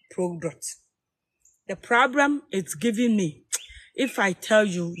product. The problem it's giving me, if I tell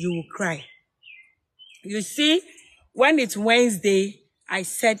you, you will cry. You see, when it's Wednesday, I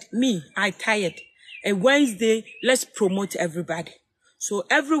said, I tired. And Wednesday, let's promote everybody. So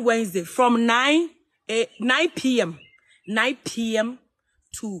every Wednesday from 9 p.m.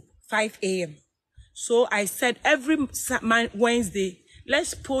 to 5 a.m. So I said every Wednesday,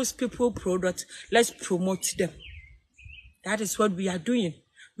 let's post people products, let's promote them. That is what we are doing.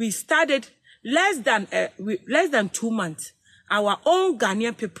 We started less than 2 months. Our own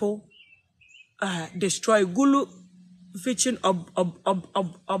Ghanaian people destroy Gulu featuring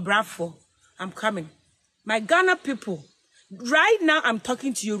Obrafo. I'm coming. My Ghana people, right now I'm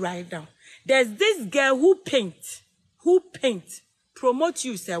talking to you right now. There's this girl who paints. Promote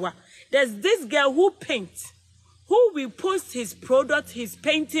you, Sewa. There's this girl who paints, who will post his product, his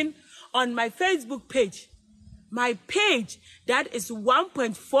painting on my Facebook page. My page, that is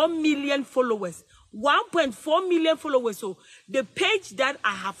 1.4 million followers. 1.4 million followers. So the page that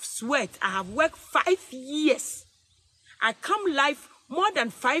I have worked 5 years. I come live more than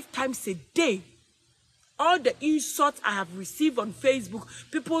 5 times a day. All the insults I have received on Facebook,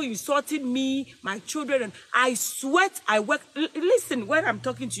 people insulting me, my children, and I sweat, I work. Listen, when I'm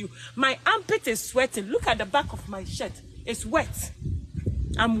talking to you, my armpit is sweating. Look at the back of my shirt. It's wet.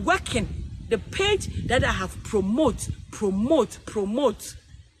 I'm working. The page that I have promote.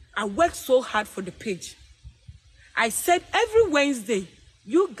 I work so hard for the page. I said every Wednesday,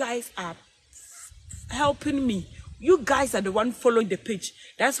 you guys are helping me. You guys are the one following the page.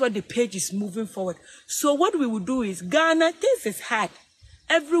 That's why the page is moving forward. So what we will do is, Ghana, this is hard.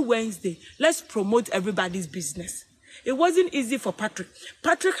 Every Wednesday, let's promote everybody's business. It wasn't easy for Patrick.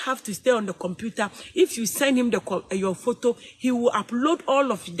 Patrick have to stay on the computer. If you send him your photo, he will upload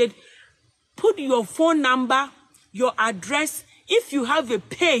all of it. Put your phone number, your address. If you have a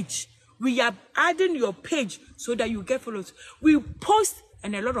page, we are adding your page so that you get followers. We post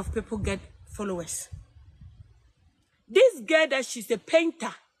and a lot of people get followers. This girl that she's a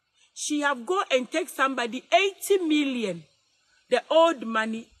painter, she have go and take somebody 80 million. The old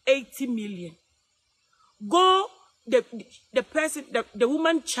money, 80 million. Go, the person, the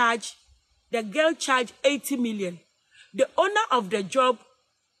woman charge, the girl charge 80 million. The owner of the job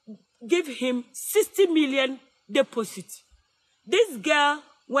give him 60 million deposit. This girl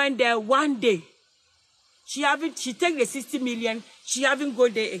went there one day. She take the 60 million, she haven't go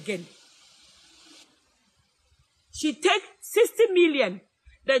there again. She take 60 million.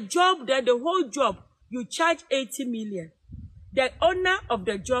 The job there, the whole job, you charge 80 million. The owner of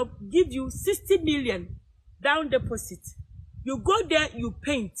the job give you 60 million down deposit. You go there, you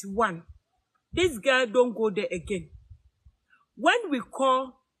paint one. This girl don't go there again. When we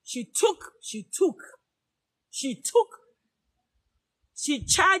call, she charged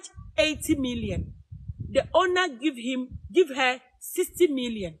 80 million. The owner give her 60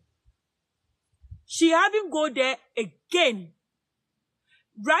 million. She haven't go there again.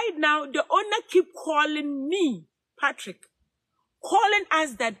 Right now, the owner keep calling me, Patrick, calling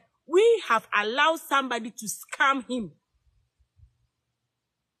us that we have allowed somebody to scam him.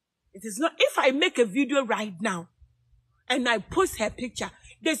 It is not, if I make a video right now and I post her picture,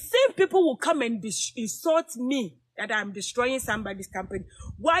 the same people will come and insult me that I'm destroying somebody's company.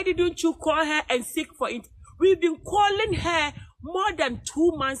 Why didn't you call her and seek for it? We've been calling her more than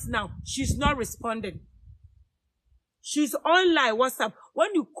 2 months now. She's not responding. She's online, WhatsApp.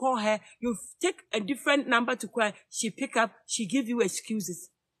 When you call her, you take a different number to call her. She pick up, she give you excuses.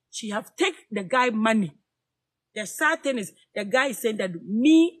 She have take the guy money. The sad thing is, the guy is saying that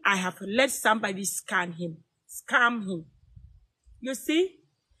I have let somebody scam him. You see?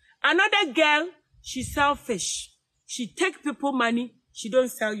 Another girl, she sell fish. She take people money, she don't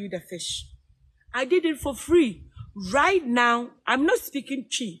sell you the fish. I did it for free. Right now, I'm not speaking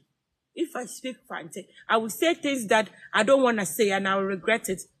cheap. If I speak fancy, I will say things that I don't want to say and I will regret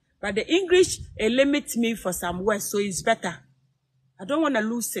it. But the English, it limits me for some words, so it's better. I don't want to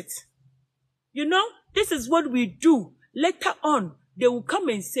lose it. You know, this is what we do. Later on, they will come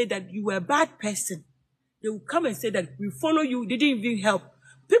and say that you were a bad person. They will come and say that we follow you, didn't even help.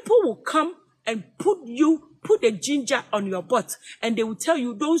 People will come and put the ginger on your butt, and they will tell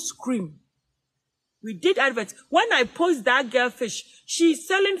you, don't scream. We did adverts. When I post that girl fish, she's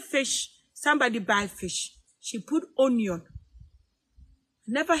selling fish. Somebody buy fish. She put onion.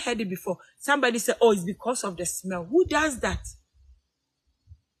 Never heard it before. Somebody said, oh, it's because of the smell. Who does that?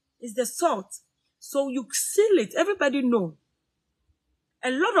 It's the salt. So you seal it. Everybody know. A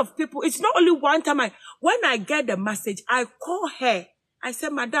lot of people, it's not only one time. When I get the message, I call her. I say,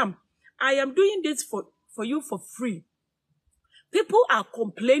 Madam, I am doing this for you for free. People are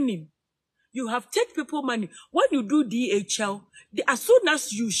complaining. You have take people money. When you do DHL, as soon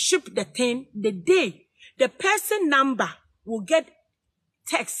as you ship the thing, the day, the person number will get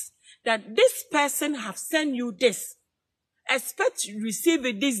text that this person have sent you this. Expect to receive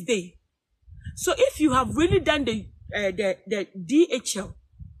it this day. So if you have really done the DHL,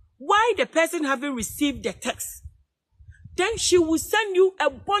 why the person haven't received the text? Then she will send you a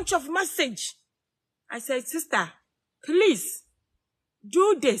bunch of message. I said, sister, please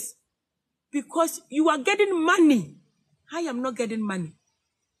do this. Because you are getting money. I am not getting money.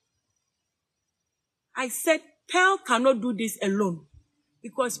 I said, Pearl cannot do this alone.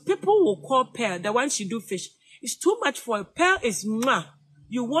 Because people will call Pearl, the one she do fish. It's too much for her. Pearl is mwah.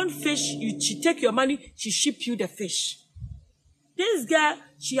 You want fish, she take your money, she ship you the fish. This girl,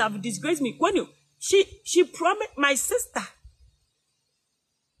 she have disgraced me. She promised my sister.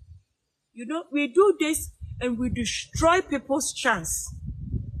 You know, we do this and we destroy people's chance.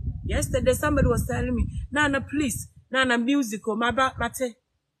 Yesterday, somebody was telling me, Nana, please, Nana, musical, mate.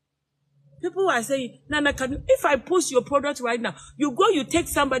 People are saying, Nana, if I post your product right now, you go, you take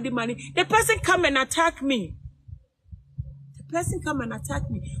somebody money, the person come and attack me. The person come and attack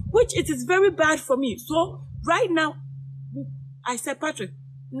me, which it is very bad for me. So, right now, I said, Patrick,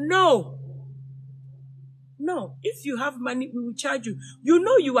 no, if you have money, we will charge you. You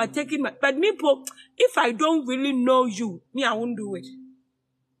know you are taking money, but me, if I don't really know you, I won't do it.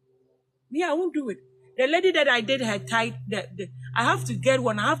 I won't do it. The lady that I did her tie, I have to get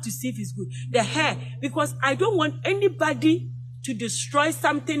one. I have to see if it's good. The hair, because I don't want anybody to destroy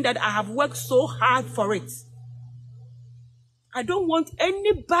something that I have worked so hard for it. I don't want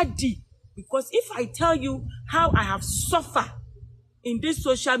anybody, because if I tell you how I have suffered in this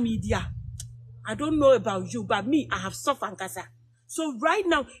social media, I don't know about you, but me, I have suffered, Kasa. So right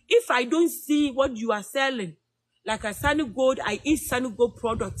now, if I don't see what you are selling, like a Sunny Gold, I eat Sunny Gold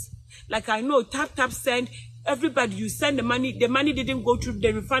products. Like I know, tap, send, everybody, you send the money didn't go through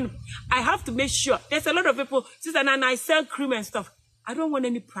the refund. I have to make sure. There's a lot of people, Sister Nana, I sell cream and stuff. I don't want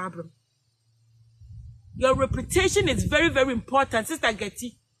any problem. Your reputation is very, very important, Sister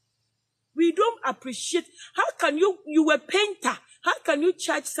Getty. We don't appreciate. How can you were a painter. How can you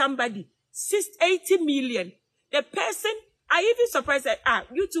charge somebody 80 million? The person, I even surprised that,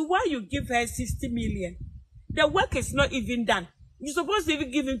 you two, why you give her 60 million? The work is not even done. You're supposed to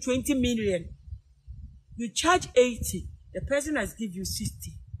even give him 20 million. You charge 80. The person has give you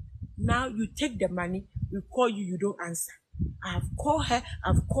 60. Now you take the money. We call you. You don't answer. I've called her.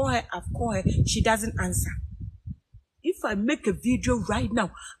 She doesn't answer. If I make a video right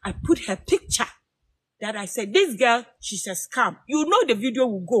now, I put her picture that I said, this girl, she's a scam. You know the video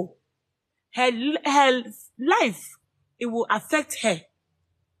will go. Her life, it will affect her.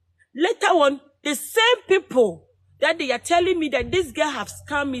 Later on, the same people that they are telling me that this girl has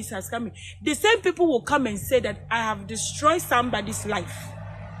scammed me, the same people will come and say that I have destroyed somebody's life.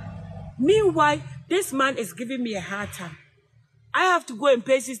 Meanwhile, this man is giving me a hard time. I have to go and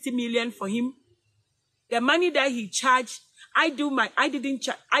pay 60 million for him. The money that he charged, I don't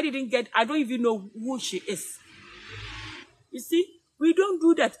even know who she is. You see, we don't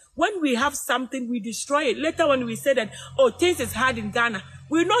do that. When we have something, we destroy it. Later when we say that, oh, things is hard in Ghana.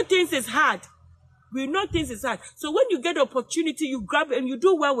 We know things is hard. So when you get opportunity, you grab it and you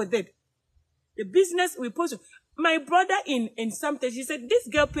do well with it. The business we post. My brother in something, he said, this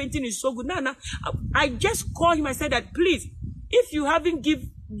girl painting is so good. Nana, I just called him. I said that, please, if you haven't give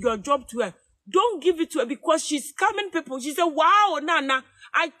your job to her, don't give it to her because she's scamming people. She said, wow, Nana,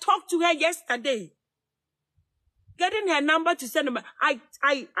 I talked to her yesterday. Getting her number to send her.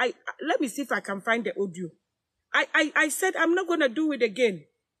 Let me see if I can find the audio. I said, I'm not going to do it again.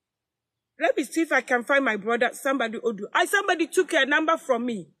 Let me see if I can find my brother, somebody audio. Somebody took her number from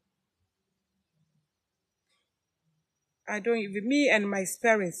me. I don't even, me and my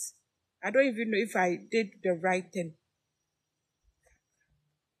parents, I don't even know if I did the right thing.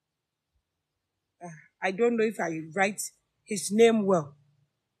 I don't know if I write his name well.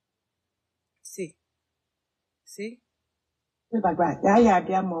 See?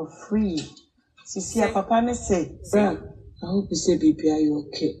 Yeah, more free. See, papa ne say, I hope you say, baby, are you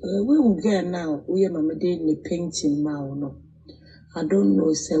okay? We will get now. We are mama doing the painting now, no. I don't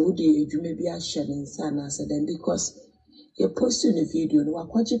know, say, would you maybe a shelling son answer them because you're posting a video, no, I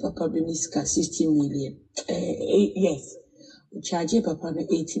watch papa Beniska 60 million. Yes. We charge papa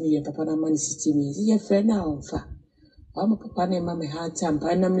 80 million, papa na money 60 million. See, your friend now, I'm a papa name, mamma hard time, but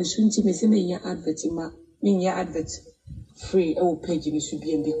I'm not soon to me, say, me, your advert, your advert free, page, you should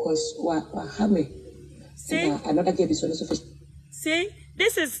be in because what, hammy. See, another game is also. See,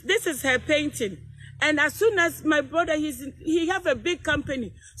 this is her painting. And as soon as my brother, he have a big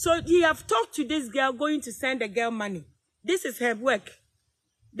company. So he have talked to this girl going to send the girl money. This is her work.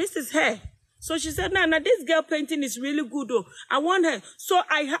 This is her. So she said, Nana, this girl painting is really good though. I want her. So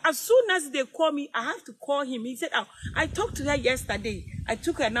as soon as they call me, I have to call him. He said, oh, I talked to her yesterday. I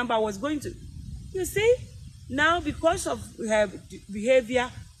took her number. I was going to. You see, now because of her behavior,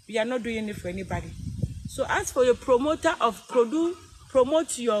 we are not doing it for anybody. So as for your promoter of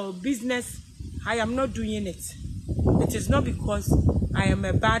promote your business, I am not doing it. It is not because I am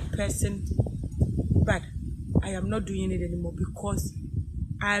a bad person, but I am not doing it anymore because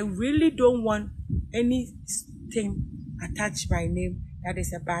I really don't want anything attached my name that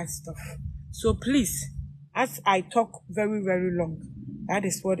is a bad stuff. So please, as I talk very, very long, that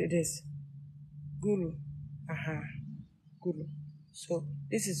is what it is. Guru. Guru. So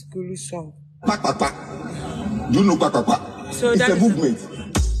this is Guru's song. You know, Papa. So it's a movement.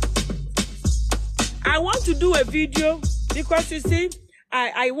 I want to do a video because you see,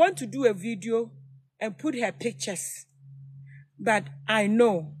 I want to do a video and put her pictures. But I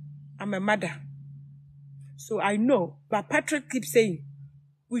know I'm a mother. So I know. But Patrick keeps saying,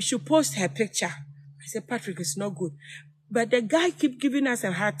 we should post her picture. I said, Patrick, it's not good. But the guy keeps giving us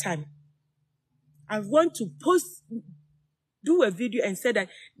a hard time. I want to do a video and say that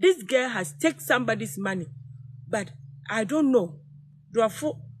this girl has taken somebody's money. But I don't know.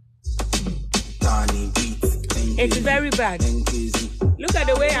 It's very bad. Look at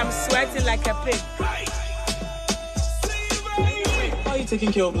the way I'm sweating like a pig. How are you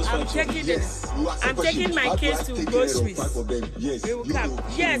taking care of those I'm taking this. I'm taking my kids to groceries. Yes, They will come.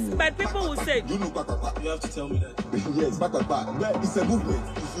 Yes, but people will say, you know, Papa. You have to tell me that. Yes, Papa. It's a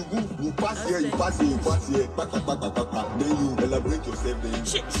movement. If you move, you pass here, you pass here, you pass here. Papa. Then you elaborate yourself. Then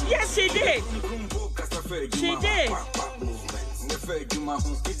yes, she did. She did.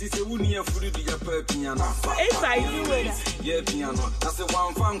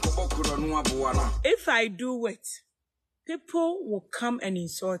 If I do it, people will come and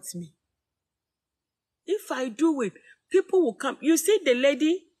insult me. If I do it, people will come. You see the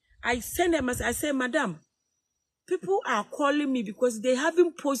lady, I send her message. I say, Madam, people are calling me because you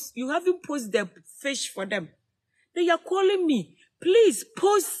haven't posted the fish for them. They are calling me. Please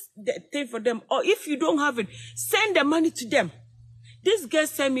post the thing for them. Or if you don't have it, send the money to them. This girl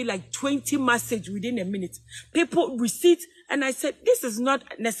sent me like 20 messages within a minute. People receipt. And I said, this is not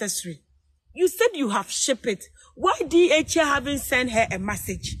necessary. You said you have shipped it. Why DHL haven't sent her a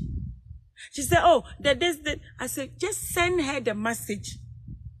message? She said, oh, that. I said, just send her the message.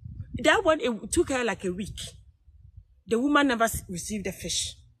 That one, it took her like a week. The woman never received the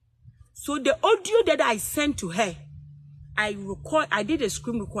fish. So the audio that I sent to her, I did a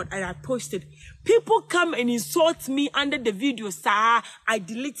screen record and I posted. People come and insult me under the video, sir. I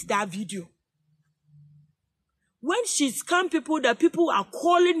delete that video. When she scam people, the people are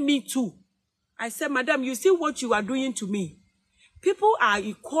calling me too. I said, madam, you see what you are doing to me. People are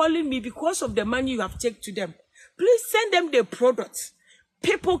calling me because of the money you have taken to them. Please send them the products.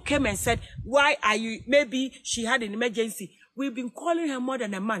 People came and said, why are you, maybe she had an emergency. We've been calling her more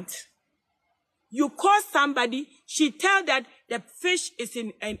than a month. You call somebody, she tell that the fish is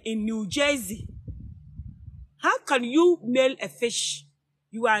in New Jersey. How can you mail a fish?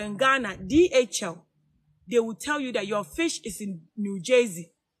 You are in Ghana, DHL. They will tell you that your fish is in New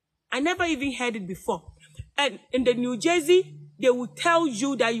Jersey. I never even heard it before. And in the New Jersey, they will tell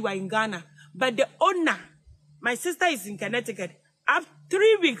you that you are in Ghana. But the owner, my sister is in Connecticut. After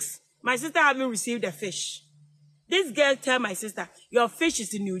 3 weeks, my sister haven't received the fish. This girl tell my sister, your fish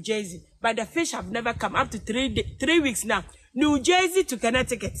is in New Jersey. But the fish have never come up to 3 weeks now. New Jersey to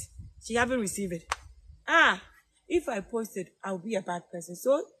Connecticut. She haven't received it. If I post it, I'll be a bad person.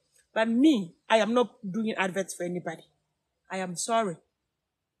 So, but me, I am not doing adverts for anybody. I am sorry.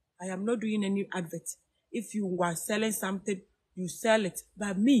 I am not doing any adverts. If you are selling something, you sell it.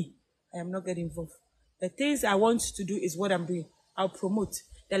 But me, I am not getting involved. The things I want to do is what I'm doing. I'll promote.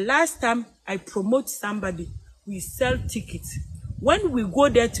 The last time I promote somebody, we sell tickets. When we go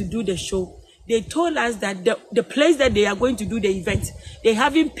there to do the show, they told us that the place that they are going to do the event, they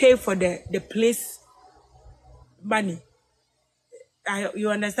haven't paid for the place money. You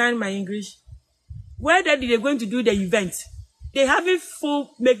understand my English? Where that they're going to do the event, they haven't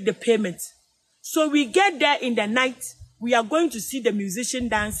make the payment. So we get there in the night. We are going to see the musician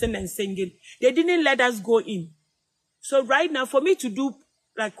dancing and singing. They didn't let us go in. So right now, for me to do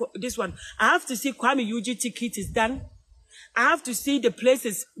like this one, I have to see Kwame Yuji ticket is done. I have to see the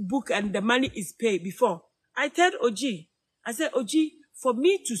places book and the money is paid before. I told OG, I said, OG, for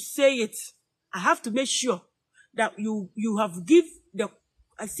me to say it, I have to make sure that you have give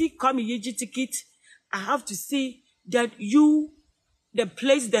I see Kwame Yuji ticket. I have to see that the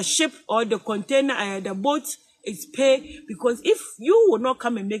place, the ship or the container, the boat is paid, because if you will not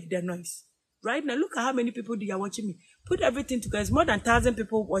come and make the noise, right now, look at how many people they are watching me. Put everything together. It's more than 1,000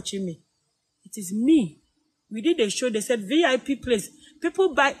 people watching me. It is me. We did a show. They said VIP place.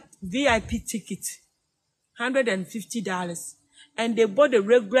 People buy VIP ticket, $150. And they bought a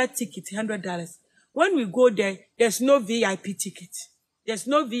regular ticket, $100. When we go there, there's no VIP ticket. There's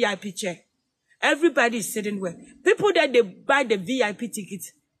no VIP chair. Everybody is sitting where. People that they buy the VIP ticket,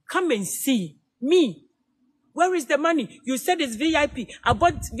 come and see me. Where is the money? You said it's VIP. I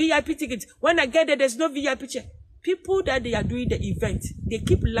bought VIP tickets. When I get there, there's no VIP chair. People that they are doing the event, they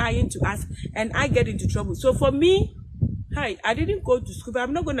keep lying to us, and I get into trouble. So for me, hi, I didn't go to school, but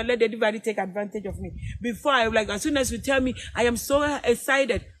I'm not going to let anybody take advantage of me. Before I, like, as soon as you tell me, I am so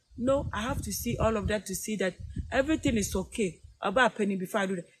excited. No, I have to see all of that to see that everything is okay about a penny before I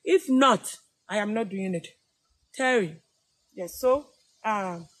do that. If not, I am not doing it. Terry. Yes, so,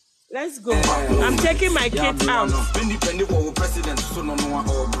 let's go. I'm taking my kids out. Who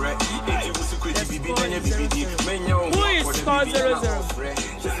is called 00?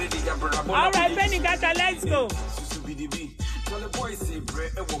 All right, Penny Gata, let's go.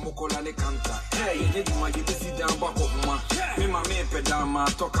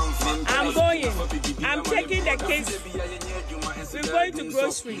 I'm going. I'm taking the kids. We're going to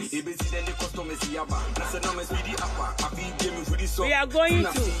groceries. We are going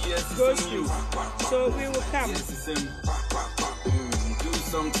to groceries. So we will come.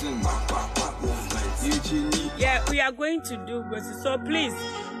 Yeah, we are going to do groceries. So please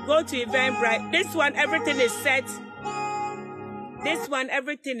go to Eventbrite. This one, everything is set. This one,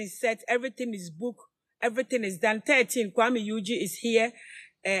 everything is set. Everything is booked. Everything is done. 13, Kwame Yuji is here.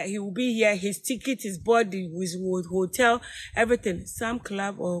 He will be here. His ticket is bought, his hotel, everything. Sam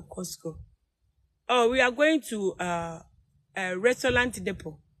Club or Costco. Oh, we are going to Restaurant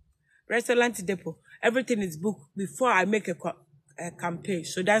Depot. Restaurant Depot. Everything is booked before I make a campaign.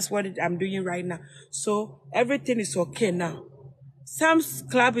 So that's what I'm doing right now. So everything is okay now. Sam's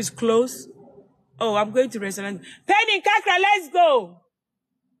Club is closed. Oh, I'm going to restaurant. Penny Kakra, let's go.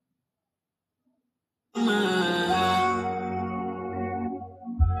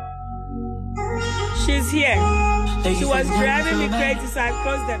 She's here. She was driving me crazy, so I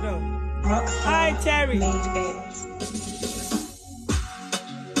closed the door. Hi, Terry.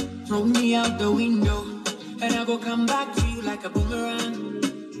 throw me out the window, and I go come back to you like a boomerang.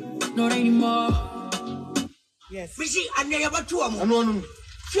 Not anymore. Yes. Bishi anayaba tu amo. Ano.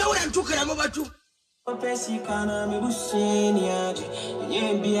 Fia wona ntuka na mabatu. Opesi kana me busheni aje.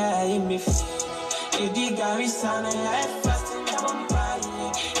 Yebia yemifi. Edi gari sana ya fast na bombai.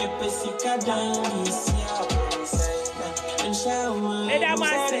 Epesi kadangi sia.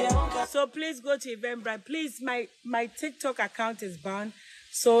 So please go to Eventbrite. Please, my TikTok account is banned.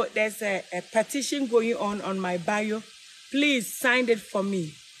 So there's a petition going on my bio. Please sign it for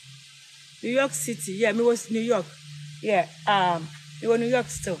me. New York City. Yeah, it was New York. Yeah, it was New York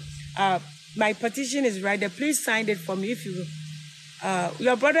still. My petition is right there. Please sign it for me if you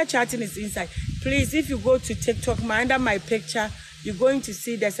your brother chatting is inside. Please, if you go to TikTok, under my picture, you're going to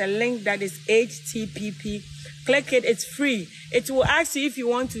see there's a link that is HTTP. Click it, it's free. It will ask you if you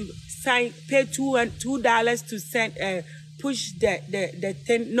want to pay $2 to send push the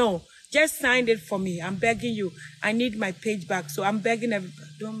thing. No, just sign it for me. I'm begging you. I need my page back. So I'm begging everybody.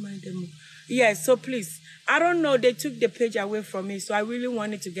 Don't mind them. Yes, so please. I don't know. They took the page away from me, so I really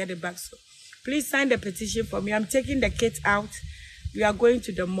wanted to get it back. So please sign the petition for me. I'm taking the kids out. We are going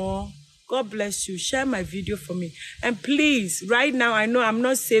to the mall. God bless you. Share my video for me. And please, right now, I know I'm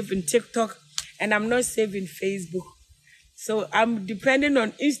not safe in TikTok and I'm not safe in Facebook. So I'm depending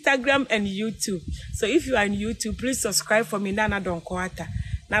on Instagram and YouTube. So if you are on YouTube, please subscribe for me, Naana Donkor.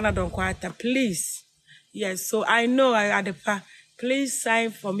 Naana Donkor, please. Yes, so I know I had a please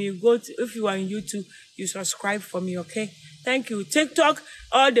sign for me. Go to, if you are on YouTube, you subscribe for me, okay? Thank you. TikTok,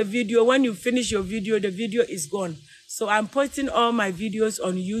 all the video, when you finish your video, the video is gone. So I'm posting all my videos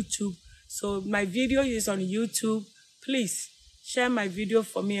on YouTube. So my video is on YouTube. Please share my video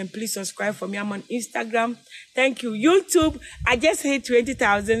for me and please subscribe for me. I'm on Instagram. Thank you. YouTube, I just hit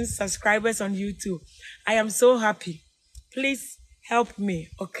 20,000 subscribers on YouTube. I am so happy. Please help me,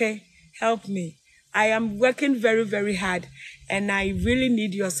 okay? Help me. I am working very, very hard and I really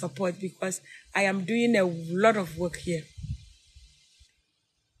need your support because I am doing a lot of work here.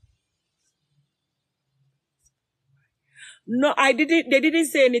 No, I didn't. They didn't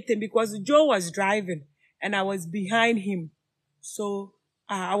say anything because Joe was driving and I was behind him. So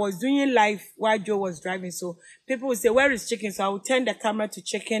I was doing live while Joe was driving. So people would say, "Where is chicken?" So I would turn the camera to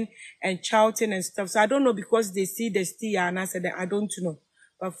chicken and shouting and stuff. So I don't know because they see the steer and I said that I don't know.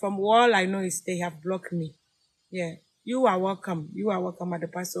 But from all I know is they have blocked me. Yeah, you are welcome. You are welcome at the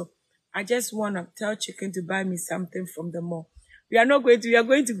pastor. I just want to tell chicken to buy me something from the mall. We are not going to. We are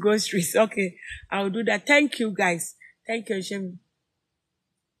going to groceries. Okay, I'll do that. Thank you, guys. Thank you, Shem.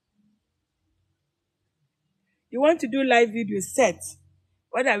 You want to do live video set?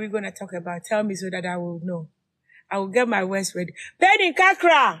 What are we going to talk about? Tell me so that I will know. I will get my words ready. Penny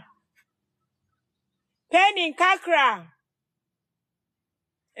Kakra! Penny Kakra!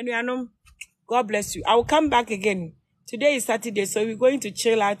 And God bless you. I will come back again. Today is Saturday, so we're going to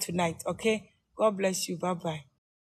chill out tonight, okay? God bless you. Bye-bye.